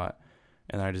like a lot.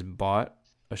 And I just bought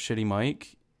a shitty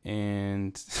mic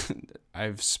and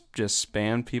I've just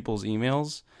spammed people's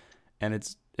emails, and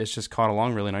it's just caught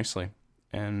along really nicely.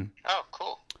 And oh,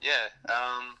 cool. Yeah.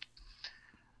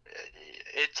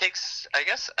 It takes, I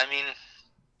guess, I mean,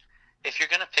 if you're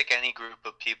going to pick any group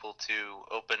of people to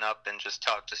open up and just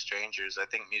talk to strangers, I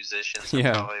think musicians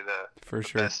are probably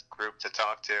the best group to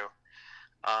talk to.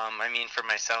 I mean, for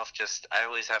myself, I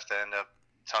always have to end up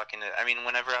talking to, I mean,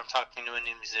 whenever I'm talking to a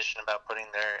new musician about putting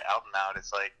their album out,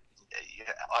 it's like you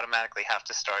automatically have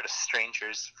to start as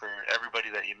strangers for everybody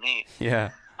that you meet.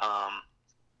 Yeah.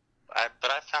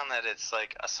 But I found that it's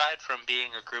like, aside from being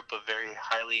a group of very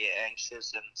highly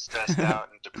anxious and stressed out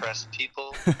and depressed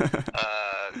people,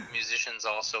 musicians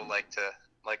also like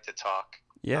to talk.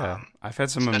 Yeah, I've had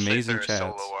some amazing chats. Especially if they're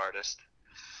a solo artist.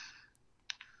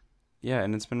 Yeah,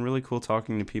 and it's been really cool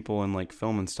talking to people in like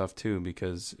film and stuff too,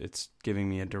 because it's giving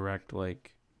me a direct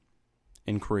like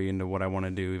inquiry into what I want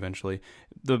to do eventually.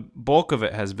 The bulk of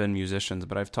it has been musicians,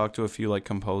 but I've talked to a few like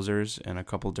composers and a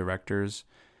couple directors.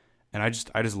 And I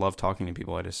just love talking to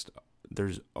people.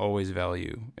 There's always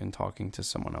value in talking to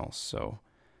someone else. So,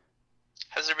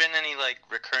 has there been any like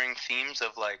recurring themes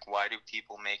of like why do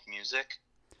people make music?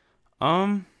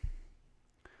 I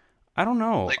don't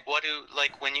know. Like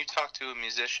when you talk to a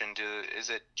musician, is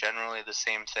it generally the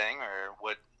same thing, or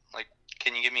what? Like,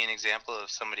 can you give me an example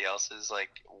of somebody else's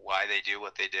like why they do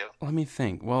what they do? Let me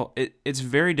think. Well, it's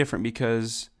very different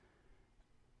because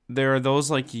there are those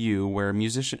like you where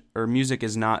music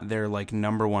is not their like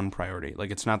number one priority. Like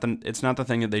it's not the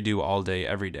thing that they do all day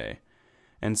every day.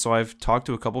 And so I've talked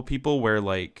to a couple people where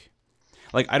like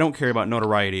I don't care about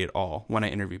notoriety at all when I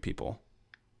interview people.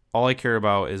 All I care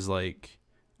about is like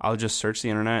I'll just search the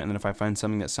internet, and then if I find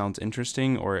something that sounds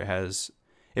interesting or if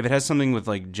it has something with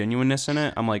like genuineness in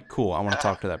it, I'm like, cool, I want to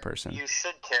talk to that person. You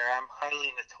should care. I'm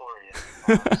highly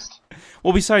notorious.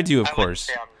 Well, besides you, of course.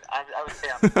 I would say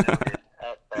I'm noted.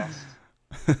 Best.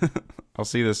 I'll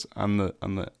see this on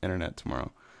the internet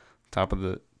tomorrow, top of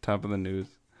the news.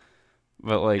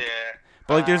 But like,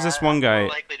 there's this one guy. I'm more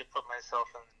likely to put myself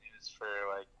in the news for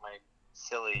like my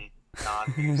silly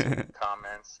non-music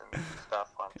comments and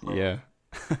stuff on Twitter. Yeah.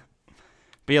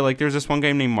 But yeah, like there's this one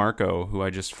guy named Marco who I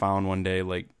just found one day.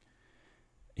 Like,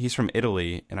 he's from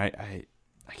Italy, and I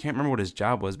can't remember what his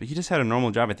job was, but he just had a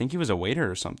normal job. I think he was a waiter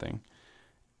or something.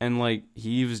 And, like,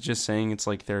 he was just saying it's,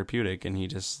 like, therapeutic, and he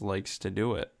just likes to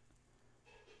do it.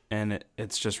 And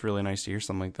it's just really nice to hear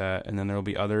something like that. And then there will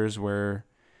be others where,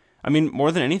 I mean,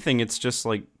 more than anything, it's just,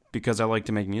 like, because I like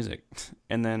to make music.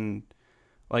 And then,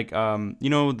 like,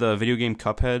 you know the video game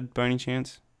Cuphead, by any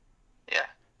chance? Yeah.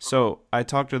 So I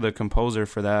talked to the composer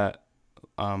for that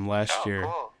last year.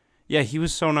 Cool. Yeah, he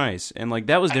was so nice. And, like,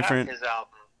 that was different. I have his album.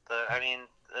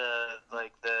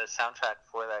 The soundtrack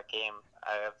for that game,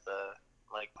 I have the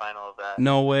like vinyl of that.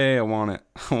 No way, I want it.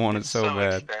 I want it so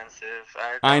bad. Expensive.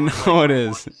 I know it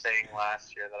is. Thing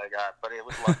last year that I got, but it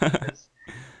was lucky because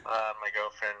my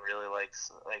girlfriend really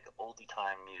likes like oldie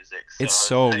time music. So it's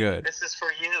so like, good. This is for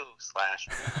you, Slash.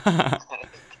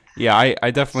 Yeah,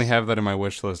 I definitely have that in my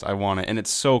wish list. I want it, and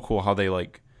it's so cool how they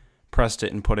like pressed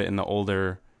it and put it in the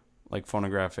older like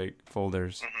phonographic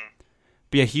folders. Mm-hmm.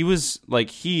 But yeah,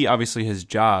 he obviously his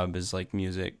job is like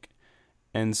music,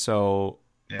 and so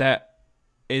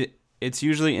it's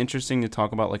usually interesting to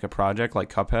talk about like a project like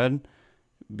Cuphead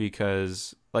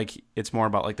because like it's more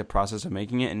about like the process of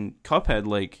making it. And Cuphead,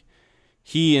 like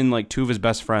he and like two of his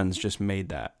best friends just made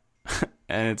that,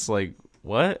 and it's like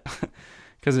what?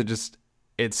 Because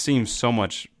it seems so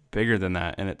much bigger than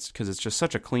that, and it's because it's just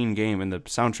such a clean game, and the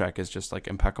soundtrack is just like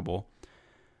impeccable.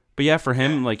 But yeah, for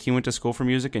him, like he went to school for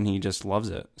music and he just loves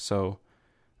it. So,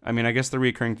 I mean, I guess the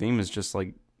recurring theme is just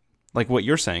like what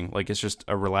you're saying. Like it's just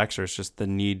a relaxer. It's just the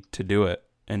need to do it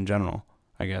in general,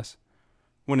 I guess.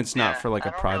 When it's not for like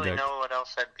a project. I don't really know what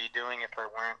else I'd be doing if I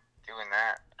weren't doing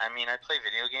that. I mean, I play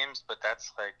video games, but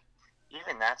that's like,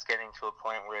 even that's getting to a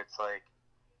point where it's like,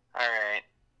 all right,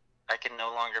 I can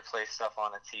no longer play stuff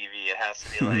on a TV. It has to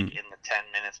be like in the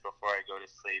 10 minutes before I go to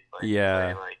sleep. Like,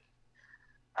 yeah.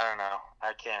 I don't know.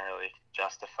 I can't really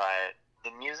justify it.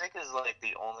 The music is like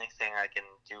the only thing I can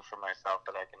do for myself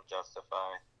that I can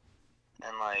justify.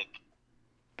 And like,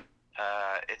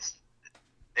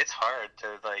 it's hard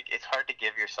to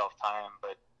give yourself time,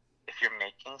 but if you're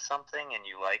making something and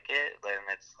you like it, then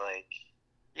it's like,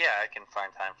 yeah, I can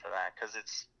find time for that. 'Cause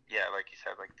it's, yeah, like you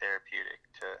said, like therapeutic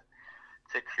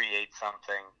to create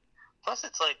something. Plus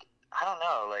it's like, I don't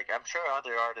know, like I'm sure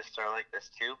other artists are like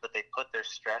this too, but they put their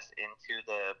stress into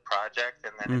the project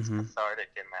and then it's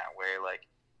cathartic in that way. Like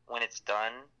when it's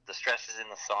done, the stress is in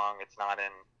the song. It's not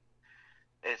in,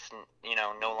 it's,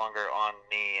 no longer on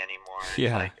me anymore.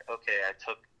 It's like, okay, I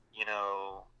took,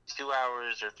 2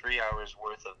 hours or 3 hours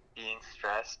worth of being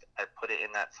stressed, I put it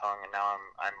in that song, and now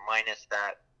I'm minus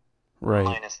that. Right.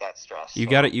 Minus that stress. You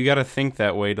gotta think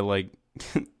that way to like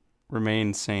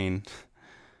remain sane.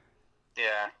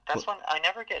 Yeah, that's when I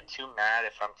never get too mad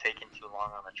if I'm taking too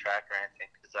long on the track or anything,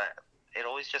 because it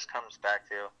always just comes back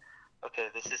to, okay,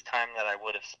 this is time that I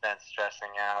would have spent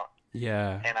stressing out.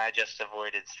 Yeah. And I just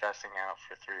avoided stressing out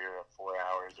for 3 or 4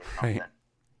 hours or something. Right.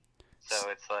 So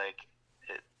it's like,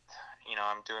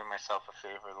 I'm doing myself a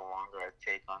favor the longer I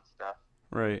take on stuff.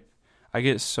 Right. I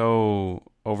get so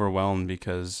overwhelmed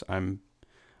because I'm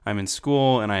in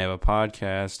school and I have a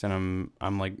podcast and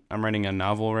I'm writing a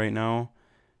novel right now,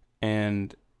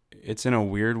 and it's in a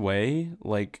weird way.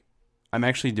 Like, I'm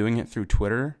actually doing it through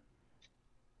Twitter.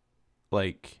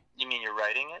 Like, you mean you're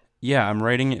writing it? Yeah, I'm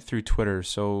writing it through Twitter.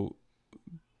 So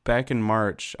back in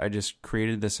March, I just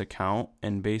created this account,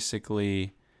 and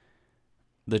basically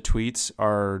the tweets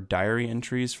are diary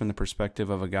entries from the perspective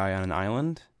of a guy on an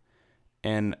island.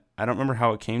 And I don't remember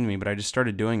how it came to me, but I just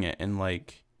started doing it, and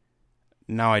like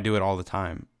now I do it all the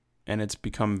time. And it's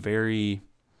become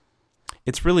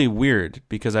it's really weird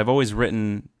because I've always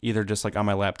written either just like on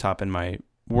my laptop in my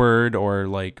Word or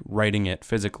like writing it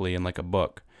physically in like a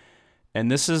book. And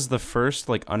this is the first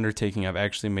like undertaking I've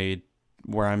actually made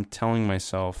where I'm telling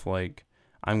myself like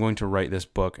I'm going to write this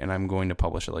book and I'm going to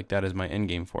publish it. Like that is my end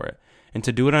game for it. And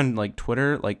to do it on like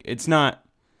Twitter, like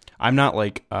I'm not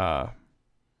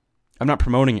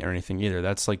promoting it or anything either.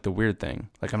 That's like the weird thing.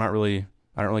 Like I don't really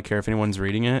care if anyone's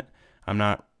reading it. I'm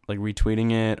not like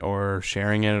retweeting it or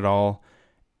sharing it at all.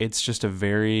 It's just a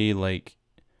very like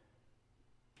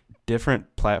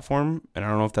different platform, and I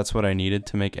don't know if that's what I needed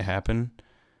to make it happen.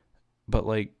 But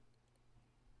like,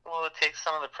 well, it takes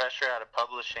some of the pressure out of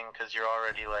publishing because you're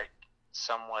already like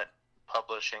somewhat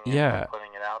publishing yeah, and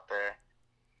putting it out there.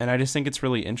 And I just think it's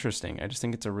really interesting. I just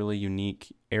think it's a really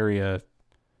unique area,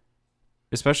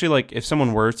 especially like if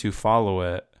someone were to follow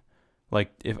it. Like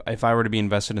if I were to be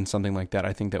invested in something like that,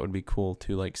 I think that would be cool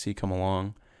to like see come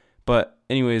along. But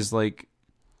anyways, like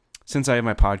since I have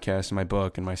my podcast and my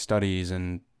book and my studies,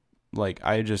 and like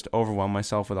I just overwhelm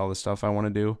myself with all the stuff I want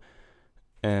to do,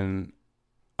 and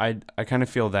I kind of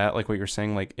feel that like what you're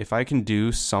saying, like if I can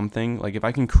do something, like if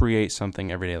I can create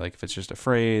something every day, like if it's just a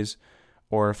phrase,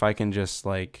 or if I can just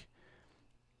like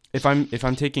if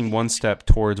I'm taking one step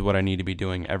towards what I need to be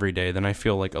doing every day, then I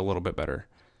feel like a little bit better,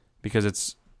 because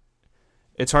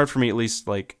it's hard for me, at least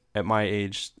like at my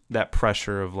age, that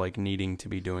pressure of like needing to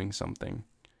be doing something.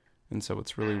 And so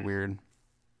it's really weird.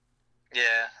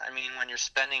 Yeah, I mean, when you're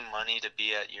spending money to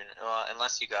be at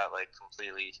unless you got like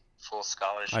completely full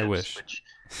scholarships, I wish. Which,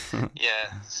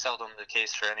 yeah, seldom the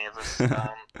case for any of us.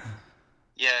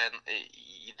 Yeah,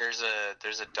 there's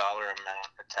a dollar amount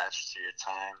attached to your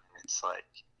time, and it's like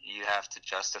you have to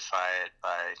justify it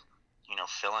by,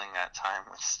 filling that time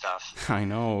with stuff. I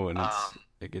know, and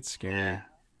it gets scary. Yeah.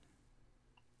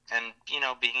 And,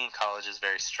 being in college is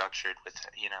very structured with,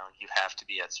 you have to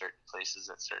be at certain places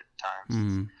at certain times.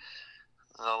 Mm-hmm.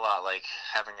 It's a lot like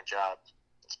having a job.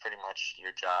 It's pretty much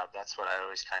your job. That's what I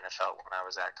always kind of felt when I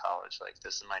was at college. Like,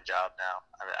 this is my job now.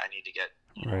 I need to get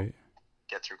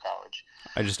through college.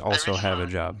 I just also have a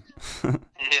job.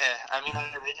 Yeah, I mean, I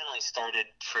originally started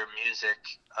for music,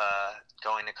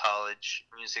 going to college,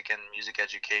 music and music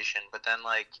education. But then,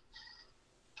 like,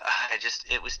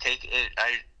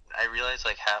 I realized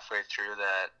like halfway through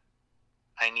that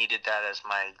I needed that as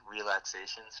my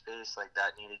relaxation space. Like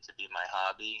that needed to be my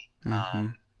hobby.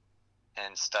 Mm-hmm.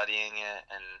 And studying it.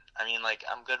 And I mean, like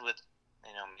I'm good with,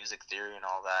 music theory and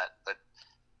all that, but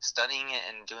studying it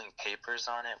and doing papers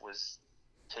on it was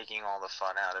taking all the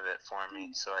fun out of it for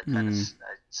me. So I kind of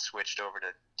I switched over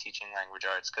to teaching language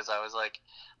arts because I was like,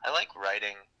 I like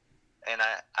writing, and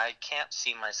I can't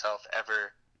see myself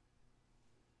ever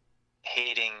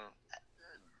hating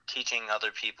teaching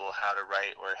other people how to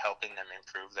write or helping them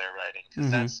improve their writing,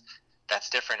 because that's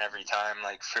different every time.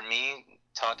 Like for me,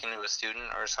 talking to a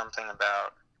student or something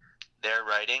about their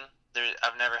writing,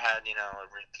 I've never had a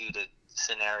repeated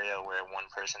scenario where one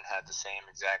person had the same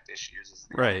exact issues as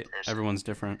the other person. Everyone's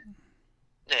different.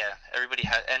 Yeah, everybody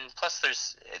has, and plus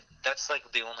that's like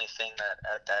the only thing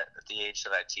that at the age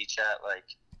that I teach at, like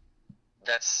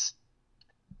that's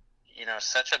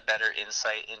such a better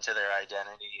insight into their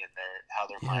identity and how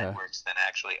their mind works than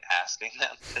actually asking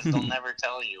them, because they'll never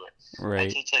tell you it. Right. I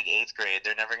teach like 8th grade;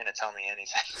 they're never going to tell me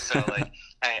anything. So like,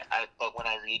 but when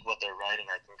I read what they're writing,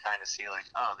 I can kind of see like,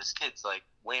 oh, this kid's like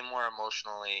way more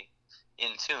emotionally in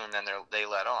tune than they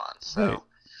let on. So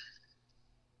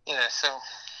yeah, so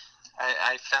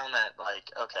I found that, like,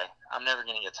 okay, I'm never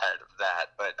going to get tired of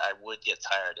that, but I would get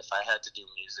tired if I had to do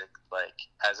music, like,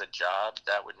 as a job.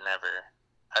 That would never,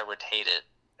 I would hate it.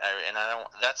 And I don't,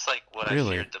 that's, like, what I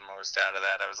Really? feared the most out of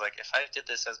that. I was like, if I did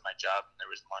this as my job and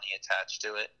there was money attached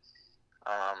to it,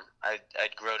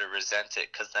 I'd grow to resent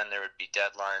it, because then there would be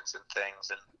deadlines and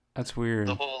things. And That's weird.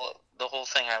 the whole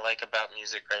thing I like about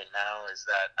music right now is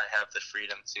that I have the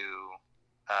freedom to,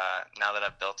 now that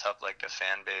I've built up like a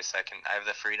fan base, I have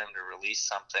the freedom to release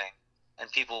something,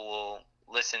 and people will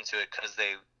listen to it because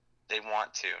they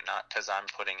want to, not because I'm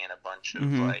putting in a bunch of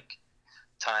like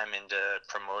time into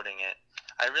promoting it.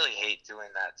 I really hate doing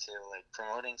that too. Like,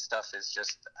 promoting stuff is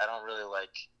just, I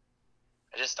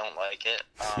just don't like it.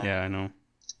 Yeah, I know.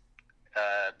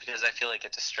 Because I feel like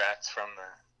it distracts from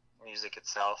the music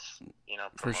itself,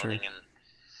 For sure. promoting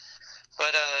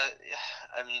But,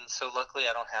 I mean, so luckily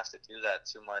I don't have to do that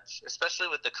too much, especially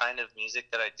with the kind of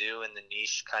music that I do and the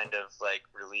niche kind of, like,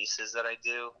 releases that I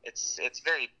do. It's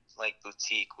very, like,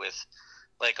 boutique with,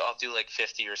 like, I'll do, like,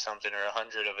 50 or something or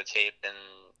 100 of a tape, and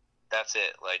that's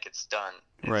it. Like, it's done.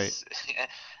 Right.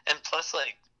 And plus,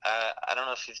 like, I don't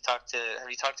know if have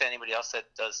you talked to anybody else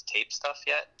that does tape stuff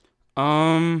yet?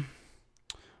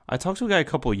 I talked to a guy a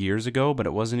couple years ago, but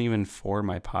it wasn't even for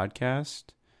my podcast.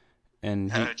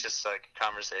 And just like a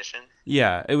conversation?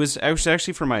 Yeah, it was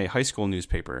actually for my high school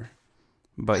newspaper.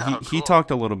 But cool. he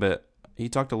talked a little bit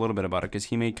about it because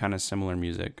he made kind of similar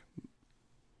music.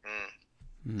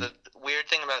 The weird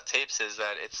thing about tapes is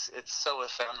that it's so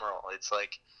ephemeral. It's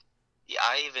like,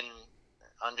 I even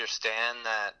understand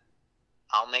that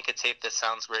I'll make a tape that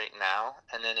sounds great now,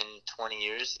 and then in 20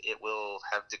 years it will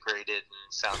have degraded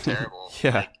and sound terrible.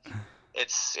 Yeah. Like,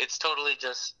 it's totally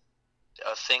just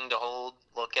a thing to hold,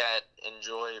 look at,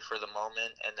 enjoy for the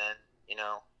moment, and then,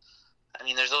 I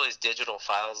mean, there's always digital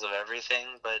files of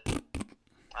everything, but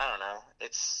I don't know.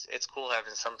 It's cool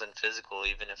having something physical,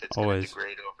 even if it's going to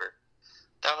degrade over.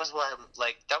 That was why,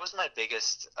 that was my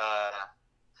biggest,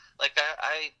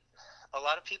 a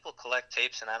lot of people collect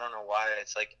tapes, and I don't know why.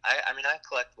 It's like, I mean, I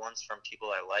collect ones from people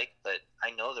I like, but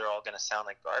I know they're all going to sound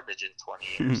like garbage in 20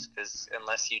 years, because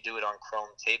unless you do it on chrome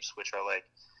tapes, which are, like,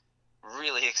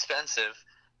 really expensive,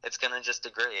 it's going to just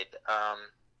degrade.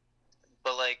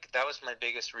 But, like, that was my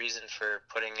biggest reason for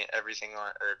putting everything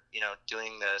on, or,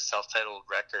 doing the self-titled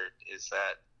record, is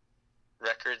that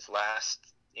records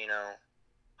last,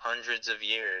 hundreds of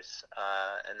years.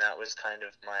 And that was kind of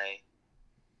my,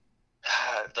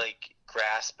 like,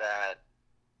 grasp at,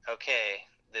 okay,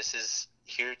 this is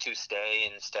here to stay,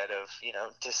 instead of,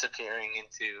 disappearing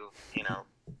into,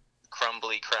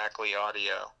 crumbly, crackly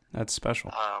audio. That's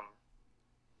special.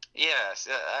 Yes,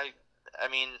 I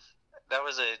mean, that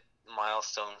was a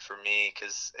milestone for me,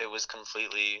 because it was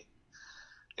completely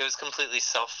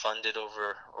self-funded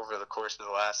over the course of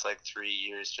the last, like, 3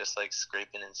 years, just, like,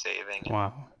 scraping and saving.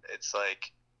 Wow. It's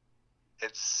like,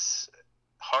 it's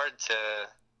hard to,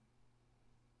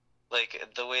 like,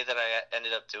 the way that I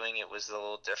ended up doing it was a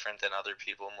little different than other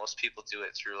people. Most people do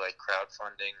it through, like,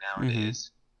 crowdfunding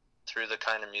nowadays, through the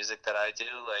kind of music that I do,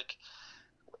 like,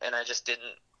 and I just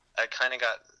didn't. I kind of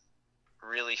got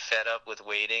really fed up with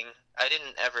waiting. I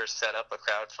didn't ever set up a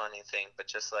crowdfunding thing, but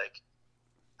just, like,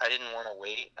 I didn't want to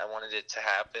wait. I wanted it to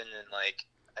happen, and, like,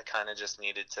 I kind of just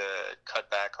needed to cut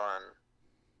back on,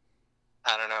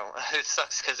 I don't know. It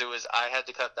sucks because I had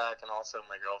to cut back, and also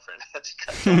my girlfriend had to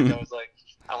cut back. I was like,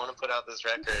 I want to put out this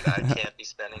record. I can't be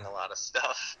spending a lot of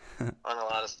stuff on a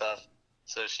lot of stuff.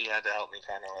 So she had to help me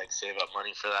kind of, like, save up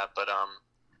money for that. But,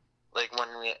 like,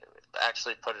 when we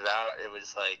actually put it out, it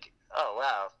was like, oh,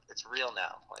 wow, it's real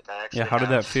now. Like, I actually how did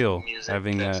that feel,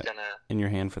 having that in your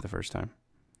hand for the first time?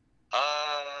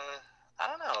 I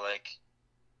don't know, like,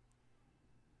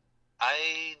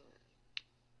 I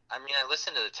mean, I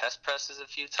listened to the test presses a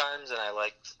few times, and I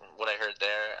liked what I heard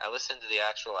there. I listened to the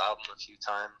actual album a few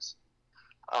times.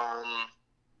 I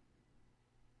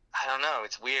don't know,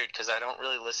 it's weird, because I don't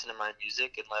really listen to my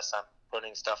music unless I'm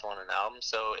putting stuff on an album,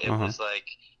 so it was like,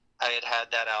 I had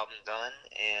that album done,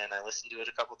 and I listened to it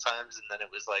a couple times, and then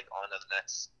it was, like, on to the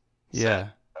next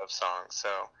set of songs. So,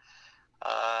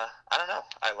 I don't know.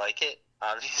 I like it.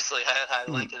 Obviously, I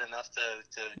like it enough to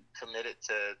commit it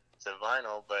to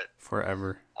vinyl, but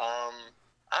forever. I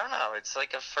don't know. It's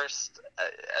like a first.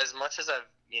 As much as I've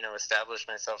established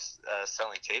myself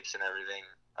selling tapes and everything,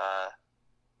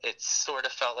 it sort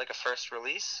of felt like a first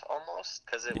release almost,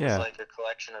 because it was like a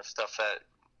collection of stuff that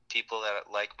people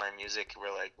that like my music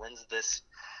were like, when's this,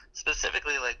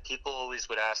 specifically, like, people always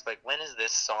would ask, like, when is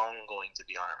this song going to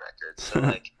be on a record? So,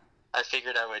 like, I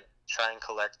figured I would try and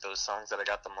collect those songs that I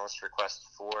got the most requests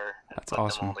for, and That's put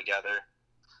awesome. them all together.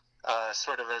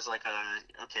 sort of as like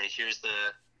okay, here's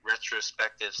the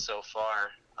retrospective so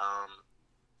far.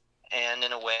 And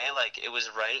in a way, like, it was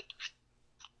right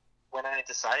when I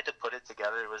decided to put it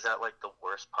together. It was at like the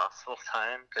worst possible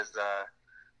time because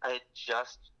I had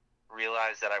just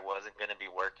realized that I wasn't going to be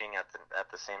working at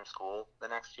the same school the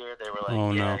next year. They were like,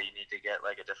 Oh, "Yeah, no. you need to get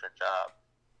like a different job."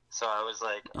 So I was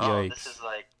like, "Oh, this Yikes. is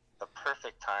like the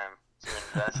perfect time to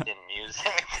invest in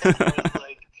music."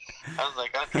 I was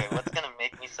like, "Okay, what's going to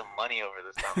make me some money over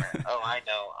the summer?" Oh, I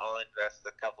know. I'll invest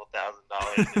a couple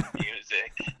 $1,000s in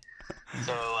music.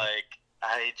 So like,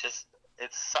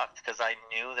 it sucked because I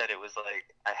knew that it was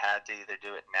like I had to either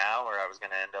do it now or I was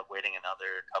going to end up waiting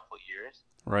another couple years.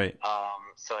 Right.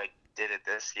 So I did it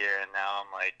this year, and now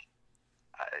I'm like,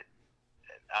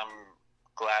 I'm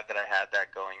glad that I had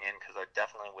that going in because I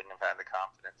definitely wouldn't have had the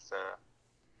confidence to,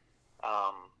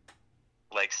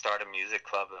 like, start a music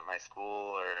club at my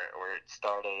school or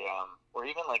start a, or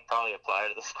even like probably apply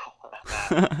to the school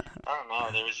I'm at. I don't know.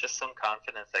 There was just some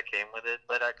confidence that came with it,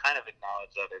 but I kind of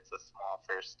acknowledge that it's a small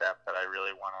first step that I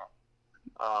really want to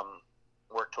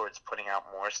work towards putting out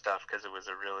more stuff because it was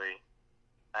a really,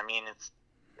 I mean, it's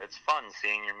fun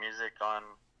seeing your music on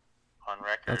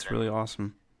record. That's really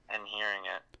awesome. And hearing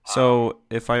it. So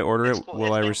if I order it, cool.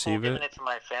 will I It's been receive cool it? giving it to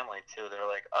my family too. They're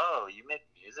like, "Oh, you make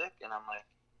music?" And I'm like,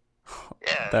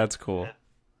 "Yeah." That's cool.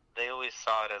 They always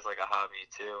saw it as like a hobby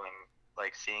too, and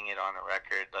like seeing it on a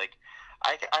record. Like,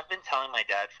 I've been telling my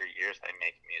dad for years I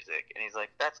make music, and he's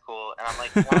like, "That's cool." And I'm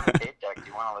like, "You want a tape deck? Do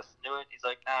you want to listen to it?" He's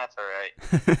like, "Nah, it's all right."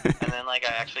 And then like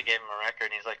I actually gave him a record,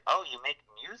 and he's like, "Oh, you make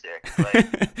music?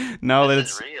 Like, now that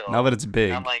this it's is real." now that it's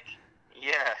big. And I'm like,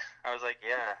 "Yeah." I was like,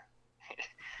 "Yeah."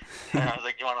 And I was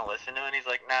like, "You want to listen to it?" And he's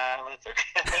like, "Nah, that's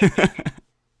okay."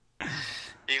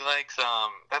 He likes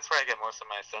that's where I get most of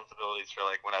my sensibilities for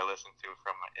like what I listen to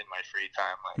from in my free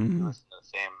time. Like, I listen to the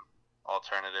same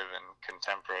alternative and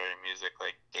contemporary music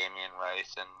like Damien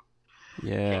Rice and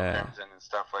King Crimson and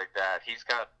stuff like that.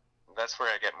 That's where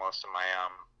I get most of my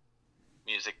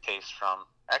music taste from.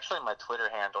 Actually, my Twitter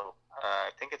handle,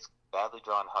 I think it's Badly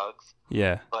Drawn Hugs.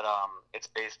 Yeah. But it's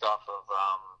based off of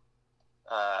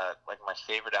like my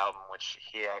favorite album, which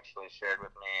he actually shared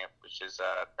with me, which is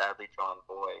Badly Drawn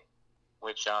Boy.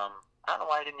 Which I don't know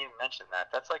why I didn't even mention that.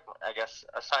 That's like, I guess,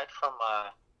 aside from the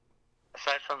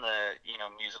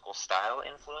musical style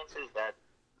influences, that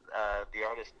the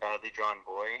artist Badly Drawn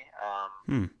Boy,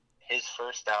 his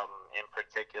first album in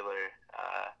particular,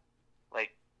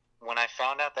 like when I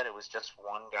found out that it was just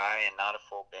one guy and not a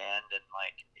full band, and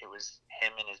like it was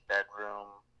him in his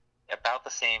bedroom, about the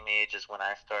same age as when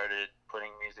I started putting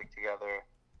music together,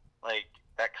 like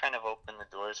that kind of opened the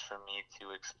doors for me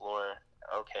to explore,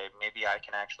 okay, maybe I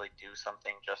can actually do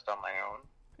something just on my own.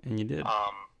 And you did.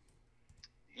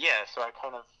 Yeah, so I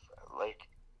kind of, like,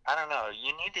 I don't know,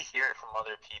 you need to hear it from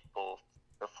other people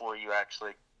before you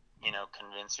actually,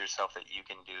 convince yourself that you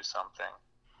can do something.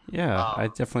 Yeah, I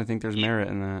definitely think there's merit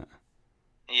in that.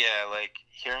 Yeah, like,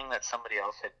 hearing that somebody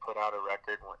else had put out a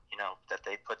record, that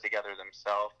they put together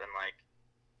themselves, and, like,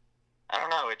 I don't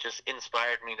know, it just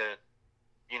inspired me to,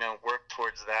 work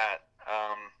towards that.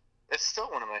 It's still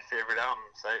one of my favorite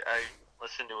albums. I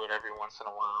listen to it every once in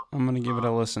a while. I'm going to give it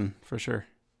a listen, for sure.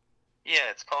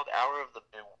 Yeah, it's called Hour of the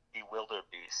Bewilder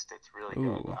Beast. It's really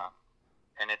good.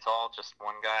 And it's all just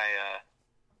one guy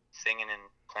singing and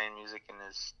playing music in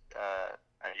his,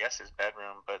 I guess, his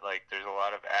bedroom, but, like, there's a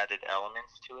lot of added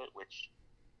elements to it, which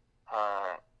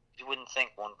you wouldn't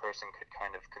think one person could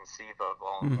kind of conceive of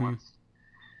all at once.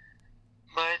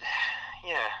 But,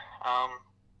 yeah,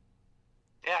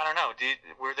 I don't know.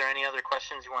 Were there any other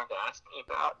questions you wanted to ask me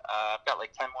about? I've got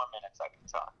like 10 more minutes I can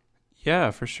talk.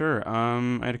 Yeah, for sure.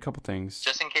 I had a couple things.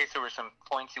 Just in case there were some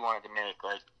points you wanted to make,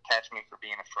 like catch me for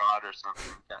being a fraud or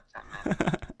something. I've got 10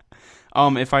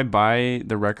 minutes. If I buy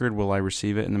the record, will I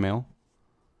receive it in the mail?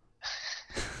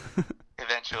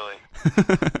 Eventually.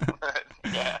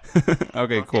 Yeah.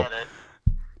 Okay, cool. Get it.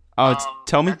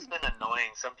 Tell me. That's been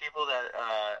annoying. Some people that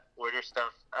order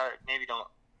stuff, maybe don't,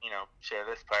 share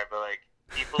this part, but like,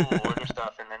 people will order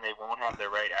stuff and then they won't have their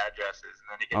right addresses, and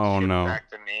then it gets shipped back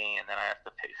to me, and then I have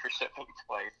to pay for shipping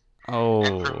twice. Oh,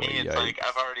 and for me, it's like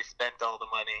I've already spent all the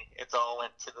money. It's all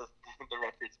went to the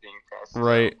records being pressed.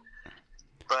 Right. So.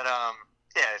 But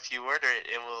yeah, if you order it,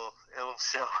 it will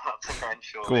show up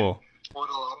eventually. Cool. What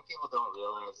a lot of people don't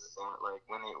realize is that, like,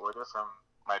 when they order from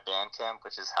my Bandcamp,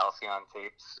 which is Halcyon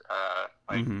Tapes,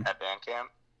 at Bandcamp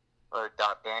or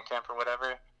 .bandcamp or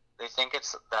whatever, they think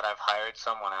it's that I've hired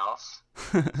someone else.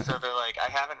 So they're like, I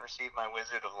haven't received my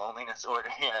Wizard of Loneliness order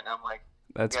yet. And I'm like,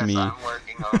 that's yes, me. I'm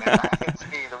working on it. It's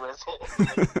me, the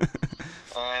Wizard.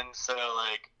 And so,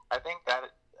 like, I think that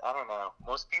I don't know.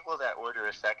 Most people that order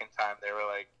a second time, they were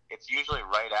like, it's usually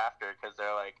right after because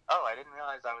they're like, oh, I didn't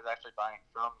realize I was actually buying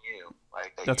from you.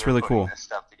 Like that That's you were really putting cool. this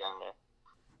stuff together.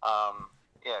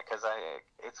 Yeah, because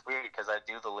it's weird because I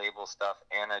do the label stuff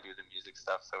and I do the music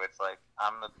stuff, so it's like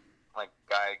I'm the like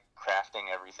guy crafting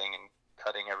everything and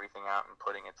cutting everything out and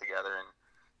putting it together and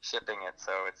shipping it.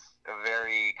 So it's a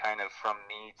very kind of from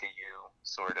me to you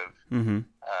sort of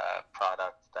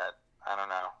product that I don't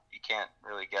know, you can't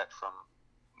really get from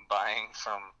buying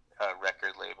from a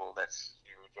record label that's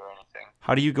huge or anything.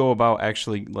 How do you go about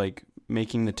actually like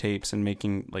making the tapes and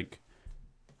making like?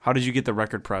 How did you get the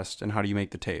record pressed and how do you make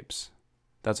the tapes?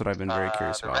 That's what I've been very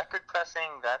curious The about. record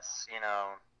pressing, that's,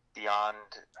 beyond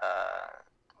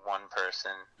one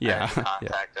person. Yeah. I had to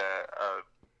contact a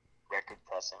record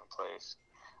pressing place.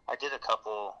 I did a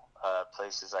couple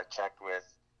places I checked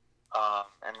with,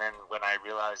 and then when I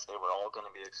realized they were all going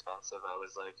to be expensive, I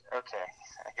was like, okay,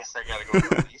 I guess I got to go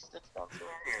with the least expensive.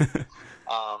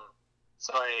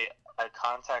 So I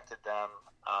contacted them.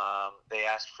 They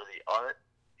asked for the art.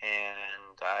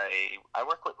 And I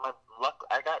work with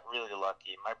I got really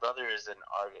lucky. My brother is an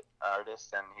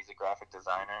artist, and he's a graphic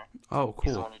designer. Oh, cool.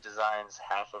 He's the one who designs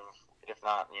half of, if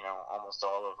not, almost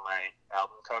all of my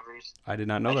album covers. I did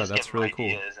not know that. That's really cool.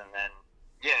 And then,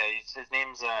 yeah, his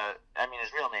name's,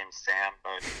 his real name's Sam,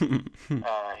 but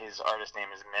his artist name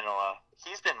is Minola.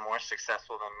 He's been more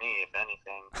successful than me, if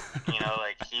anything.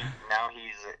 Now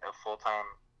he's a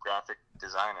full-time graphic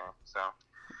designer, so...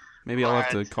 Maybe I'll have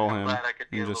to call him and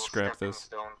just scrap this.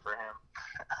 Stone for him.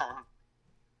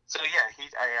 So yeah,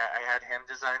 I had him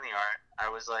design the art.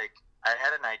 I was like, I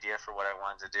had an idea for what I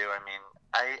wanted to do. I mean,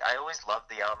 I always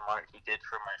loved the album art he did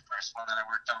for my first one that I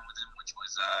worked on with him, which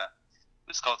was it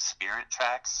was called Spirit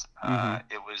Tracks.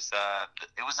 It was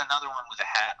another one with a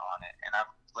hat on it, and I'm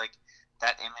like,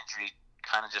 that imagery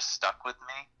kind of just stuck with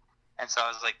me. And so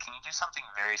I was like, can you do something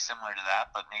very similar to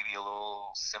that, but maybe a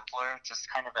little simpler, just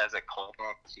kind of as a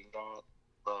callback to that,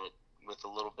 but with a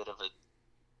little bit of a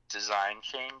design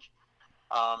change.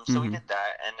 So we did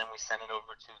that, and then we sent it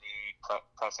over to the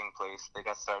pressing place. They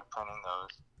got started printing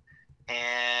those.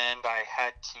 And I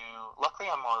had to, luckily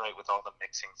I'm all right with all the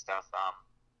mixing stuff.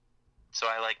 So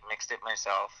I mixed it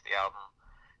myself, the album,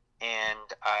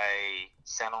 and I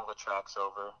sent all the tracks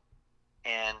over.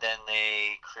 And then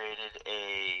they created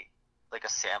a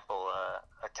sample,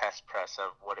 a test press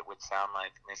of what it would sound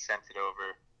like, and they sent it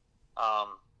over.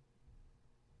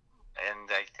 And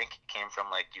I think it came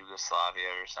from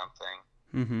Yugoslavia or something.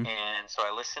 And so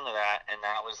I listened to that, and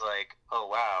that was like, oh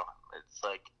wow,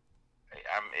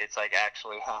 it's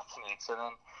actually happening. So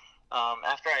then,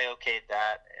 after I okayed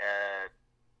that,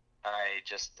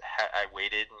 I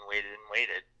waited and waited and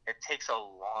waited. It takes a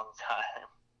long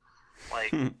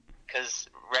time, because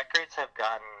records have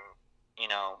gotten,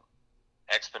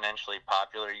 exponentially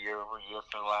popular year over year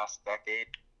for the last decade,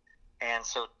 and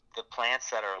so the plants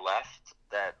that are left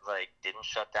that didn't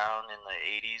shut down in the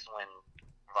 80s when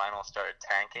vinyl started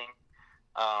tanking,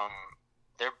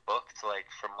 they're booked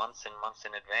for months and months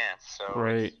in advance. So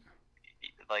right,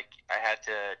 I had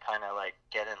to kind of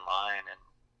get in line, and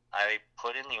I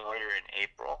put in the order in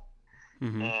April,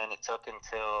 and it took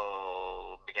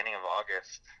until beginning of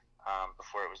August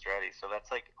before it was ready. So that's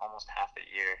almost half a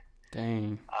year.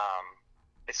 Dang.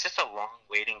 It's just a long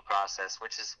waiting process,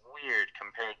 which is weird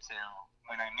compared to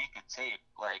when I make a tape.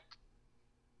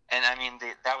 And I mean,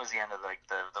 that was the end of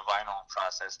the vinyl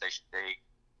process. They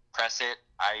press it.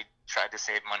 I tried to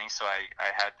save money, so I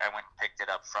went and picked it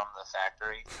up from the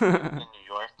factory in New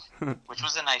York, which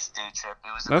was a nice day trip.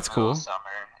 It was in the middle of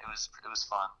summer. It was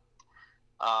fun.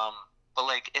 But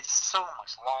it's so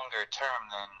much longer term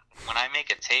than when I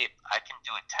make a tape. I can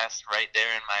do a test right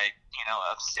there in my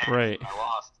upstairs in my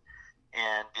loft,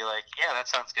 and be like, yeah,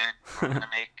 that sounds good. I'm gonna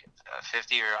make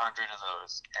 50 or 100 of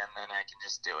those, and then I can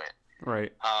just do it.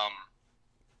 Right.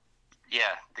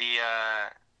 Yeah, the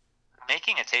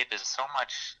making a tape is so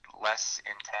much less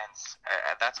intense.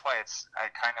 That's why I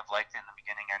kind of liked it in the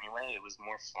beginning anyway. It was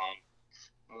more fun,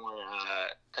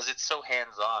 because it's so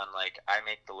hands-on. I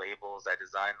make the labels, I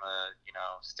design the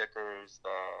stickers,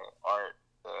 the art,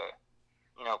 the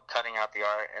cutting out the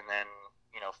art, and then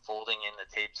folding in the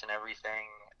tapes and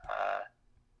everything.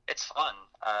 It's fun.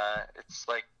 It's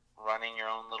like running your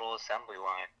own little assembly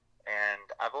line. And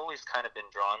I've always kind of been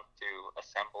drawn to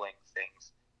assembling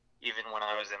things. Even when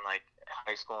I was in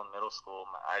high school and middle school,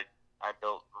 I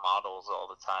built models all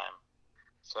the time.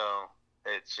 So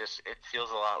it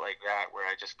feels a lot like that, where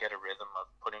I just get a rhythm of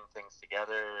putting things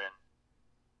together, and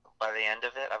by the end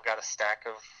of it, I've got a stack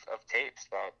of tapes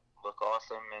that look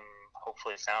awesome and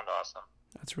hopefully sound awesome.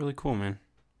 That's really cool, man.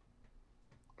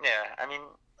 Yeah, I mean,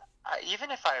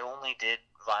 even if I only did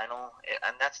vinyl,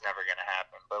 and that's never gonna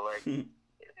happen. But like,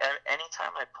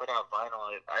 anytime I put out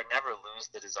vinyl, I never lose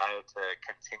the desire to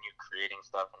continue creating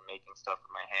stuff and making stuff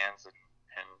with my hands, and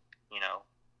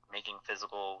making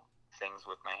physical things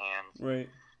with my hands. Right.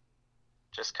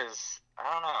 Just because, I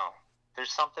don't know,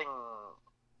 there's something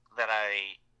that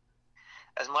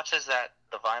as much as that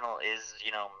the vinyl is,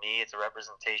 me, it's a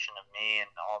representation of me and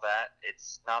all that,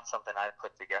 it's not something I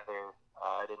put together.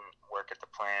 I didn't work at the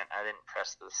plant. I didn't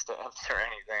press the stamps or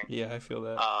anything. Yeah, I feel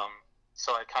that.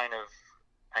 So I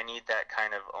need that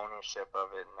kind of ownership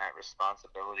of it and that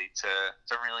responsibility to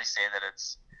really say that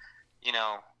it's,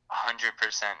 100%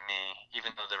 me,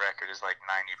 even though the record is like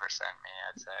 90% me,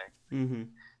 I'd say. Mm-hmm.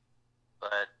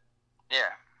 But,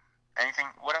 yeah. Anything?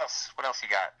 What else? What else you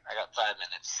got? I got 5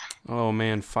 minutes. Oh,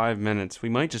 man, 5 minutes. We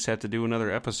might just have to do another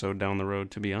episode down the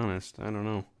road, to be honest. I don't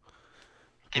know.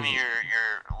 Give me your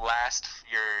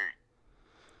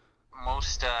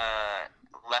most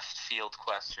left field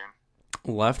question.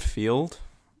 Left field?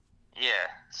 Yeah,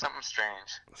 something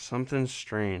strange. Something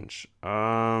strange.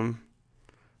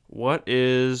 What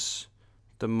is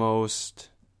the most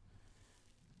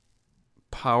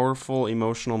powerful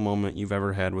emotional moment you've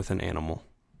ever had with an animal?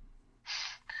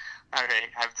 All right,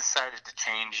 I've decided to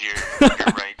change your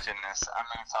right in this. I'm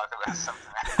going to talk about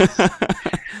something else.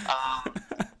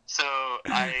 So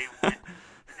I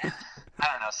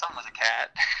don't know, something with a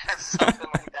cat, something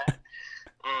like that.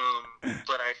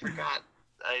 But I forgot.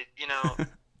 I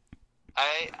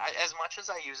as much as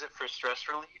I use it for stress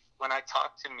relief, when I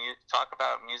talk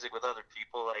about music with other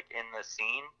people, like in the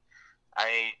scene,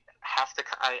 I've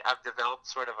developed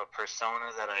sort of a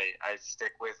persona that I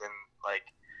stick with, and like,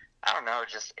 I don't know,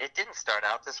 just, it didn't start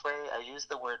out this way. I used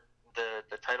the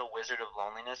title Wizard of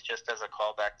Loneliness just as a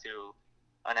callback to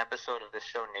an episode of this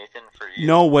show, Nathan for You.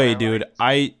 No way, dude.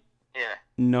 Yeah.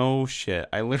 No shit.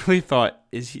 I literally thought,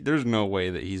 there's no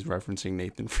way that he's referencing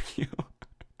Nathan for You.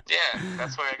 Yeah,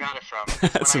 that's where I got it from.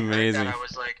 That's when I amazing. heard that, I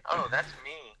was like, oh, that's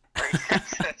me. Like,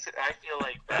 I feel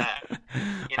like that.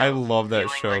 I love that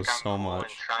show like I'm so cool much.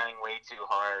 and trying way too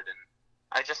hard, and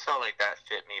I just felt like that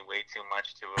fit me way too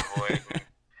much to avoid.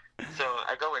 So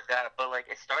I go with that, but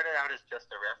like, it started out as just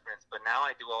a reference, but now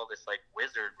I do all this like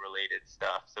wizard related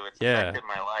stuff, so it's affected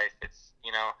my life. It's,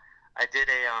 I did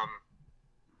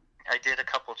a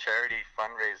couple charity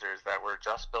fundraisers that were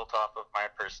just built off of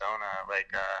my persona,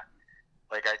 like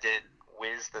I did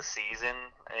Wiz the Season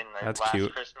in last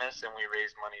cute. Christmas, and we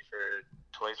raised money for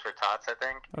Toys for Tots, I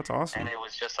think. That's awesome. And it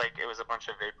was just like, it was a bunch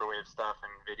of vaporwave stuff and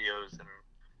videos, and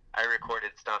I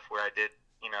recorded stuff where I did,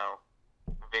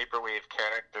 vaporwave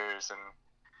characters, and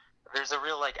there's a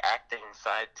real like acting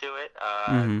side to it.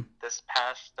 This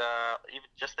past,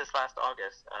 just this last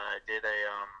August, I did a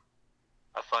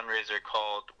fundraiser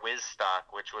called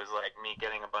Wizstock, which was like me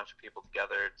getting a bunch of people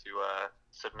together to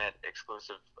submit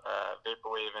exclusive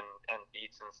vaporwave and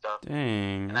beats and stuff.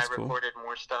 Dang, that's cool. And I recorded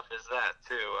more stuff as that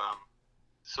too.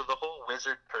 So the whole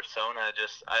wizard persona,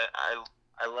 just I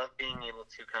love being able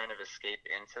to kind of escape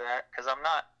into that, because I'm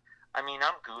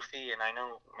goofy, and I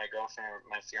know my girlfriend or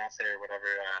my fiance or whatever,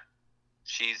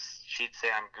 she'd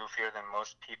say I'm goofier than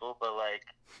most people, but like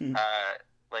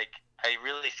I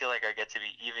really feel like I get to be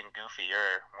even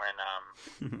goofier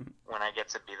when I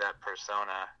get to be that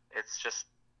persona. It's just,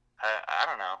 I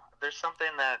don't know. There's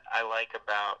something that I like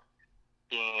about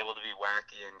being able to be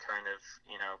wacky and kind of,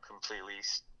 completely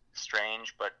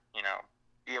strange, but,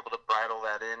 be able to bridle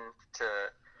that in to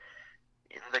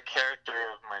the character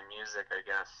of my music, I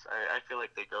guess. I feel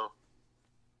like they go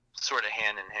sort of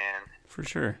hand in hand. For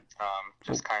sure.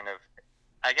 Just kind of,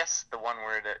 I guess the one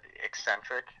word,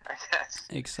 eccentric, I guess.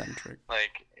 Eccentric.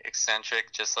 Like,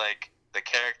 eccentric, just like the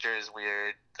character is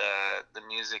weird, the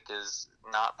music is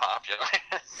not popular.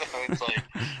 So it's like,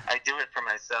 I do it for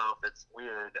myself, it's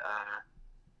weird.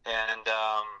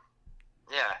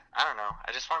 Yeah, I don't know.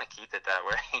 I just want to keep it that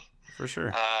way. For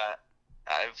sure.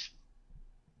 I've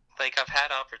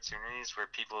had opportunities where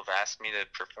people have asked me to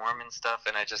perform and stuff,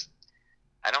 and I'd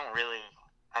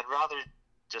rather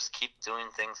just keep doing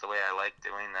things the way I like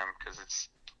doing them, because it's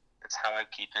how I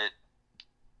keep it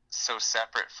so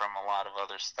separate from a lot of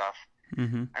other stuff.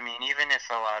 Mm-hmm. I mean, even if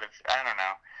I don't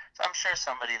know, so I'm sure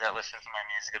somebody that listens to my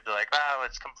music would be like, wow,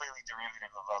 it's completely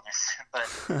derivative of others. But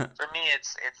for me,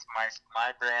 it's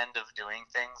my brand of doing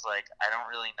things. Like, I don't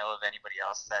really know of anybody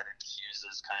else that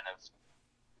infuses kind of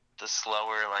the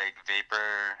slower, like,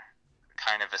 vapor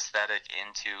kind of aesthetic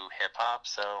into hip-hop.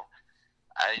 So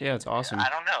yeah, it's awesome. I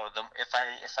don't know. If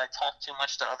I talk too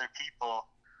much to other people,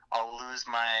 I'll lose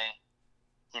my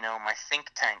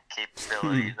think tank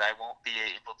capabilities. I won't be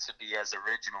able to be as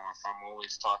original if I'm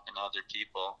always talking to other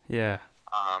people. Yeah.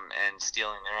 and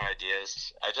stealing their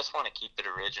ideas. I just want to keep it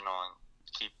original and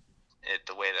keep it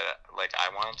the way that like I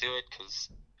want to do it, because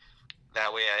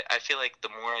that way I feel like the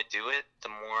more I do it, the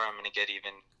more I'm going to get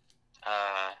even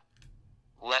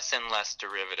less and less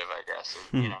derivative, I guess.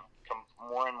 You know, become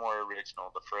more and more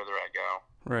original the further I go.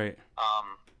 Right.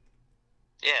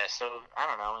 Yeah, so I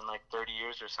don't know, in like 30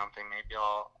 years or something, maybe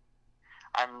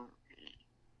I'm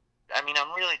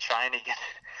really trying to get.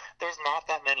 There's not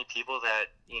that many people that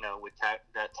would tag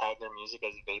their music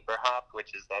as vapor hop,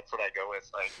 that's what I go with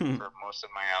like for most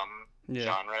of my album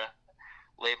genre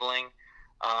labeling.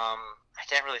 I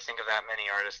can't really think of that many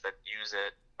artists that use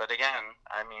it, but again,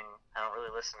 I mean, I don't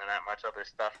really listen to that much other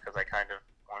stuff because I kind of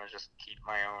want to just keep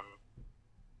my own.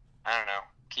 I don't know,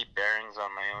 keep bearings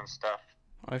on my own stuff.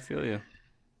 I feel you.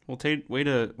 Well, way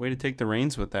to take the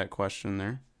reins with that question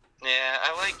there. Yeah,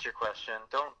 I liked your question.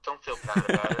 Don't feel bad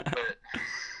about it, but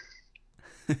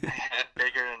I had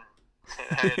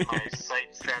I had my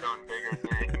sights set on bigger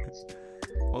things.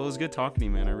 Well, it was good talking to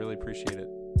you, man. I really appreciate it.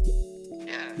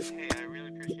 Yeah, hey, I really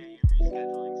appreciate you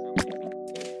rescheduling something.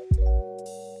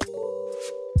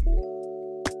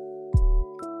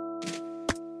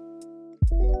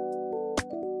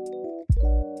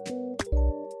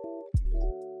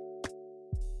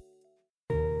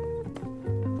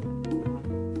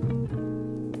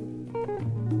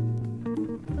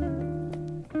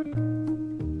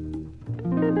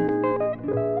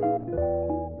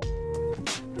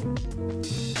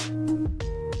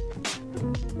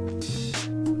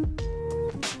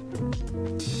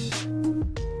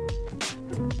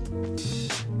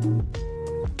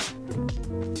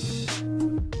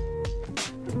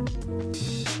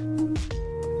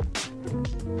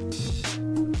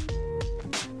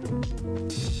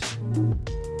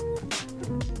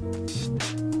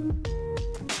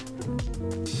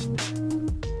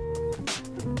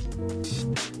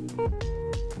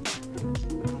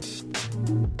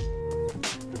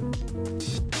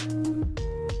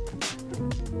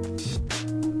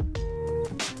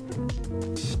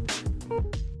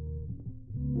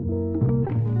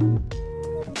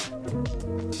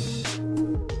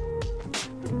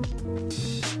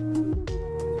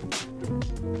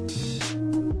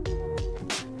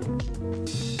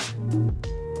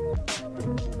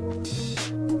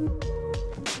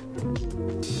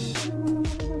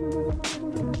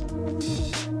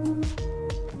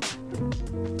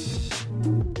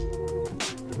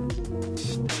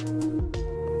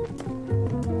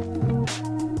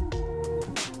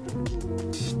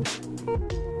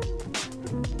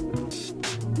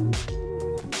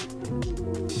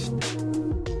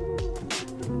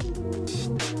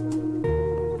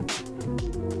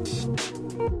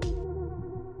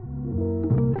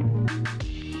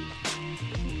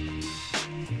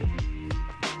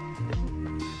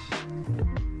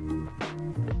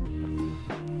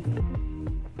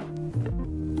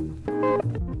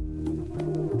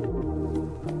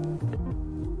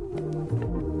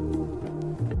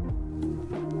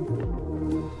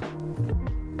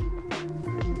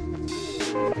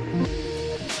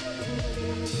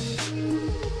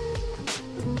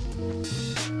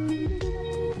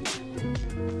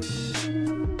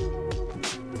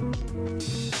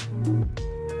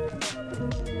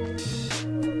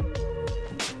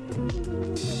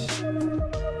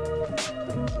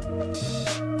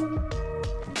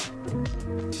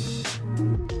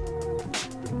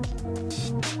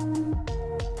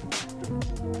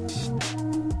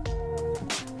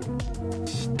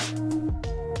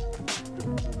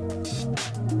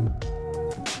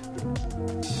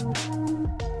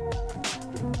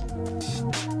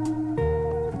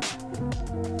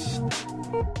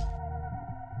 Thank you.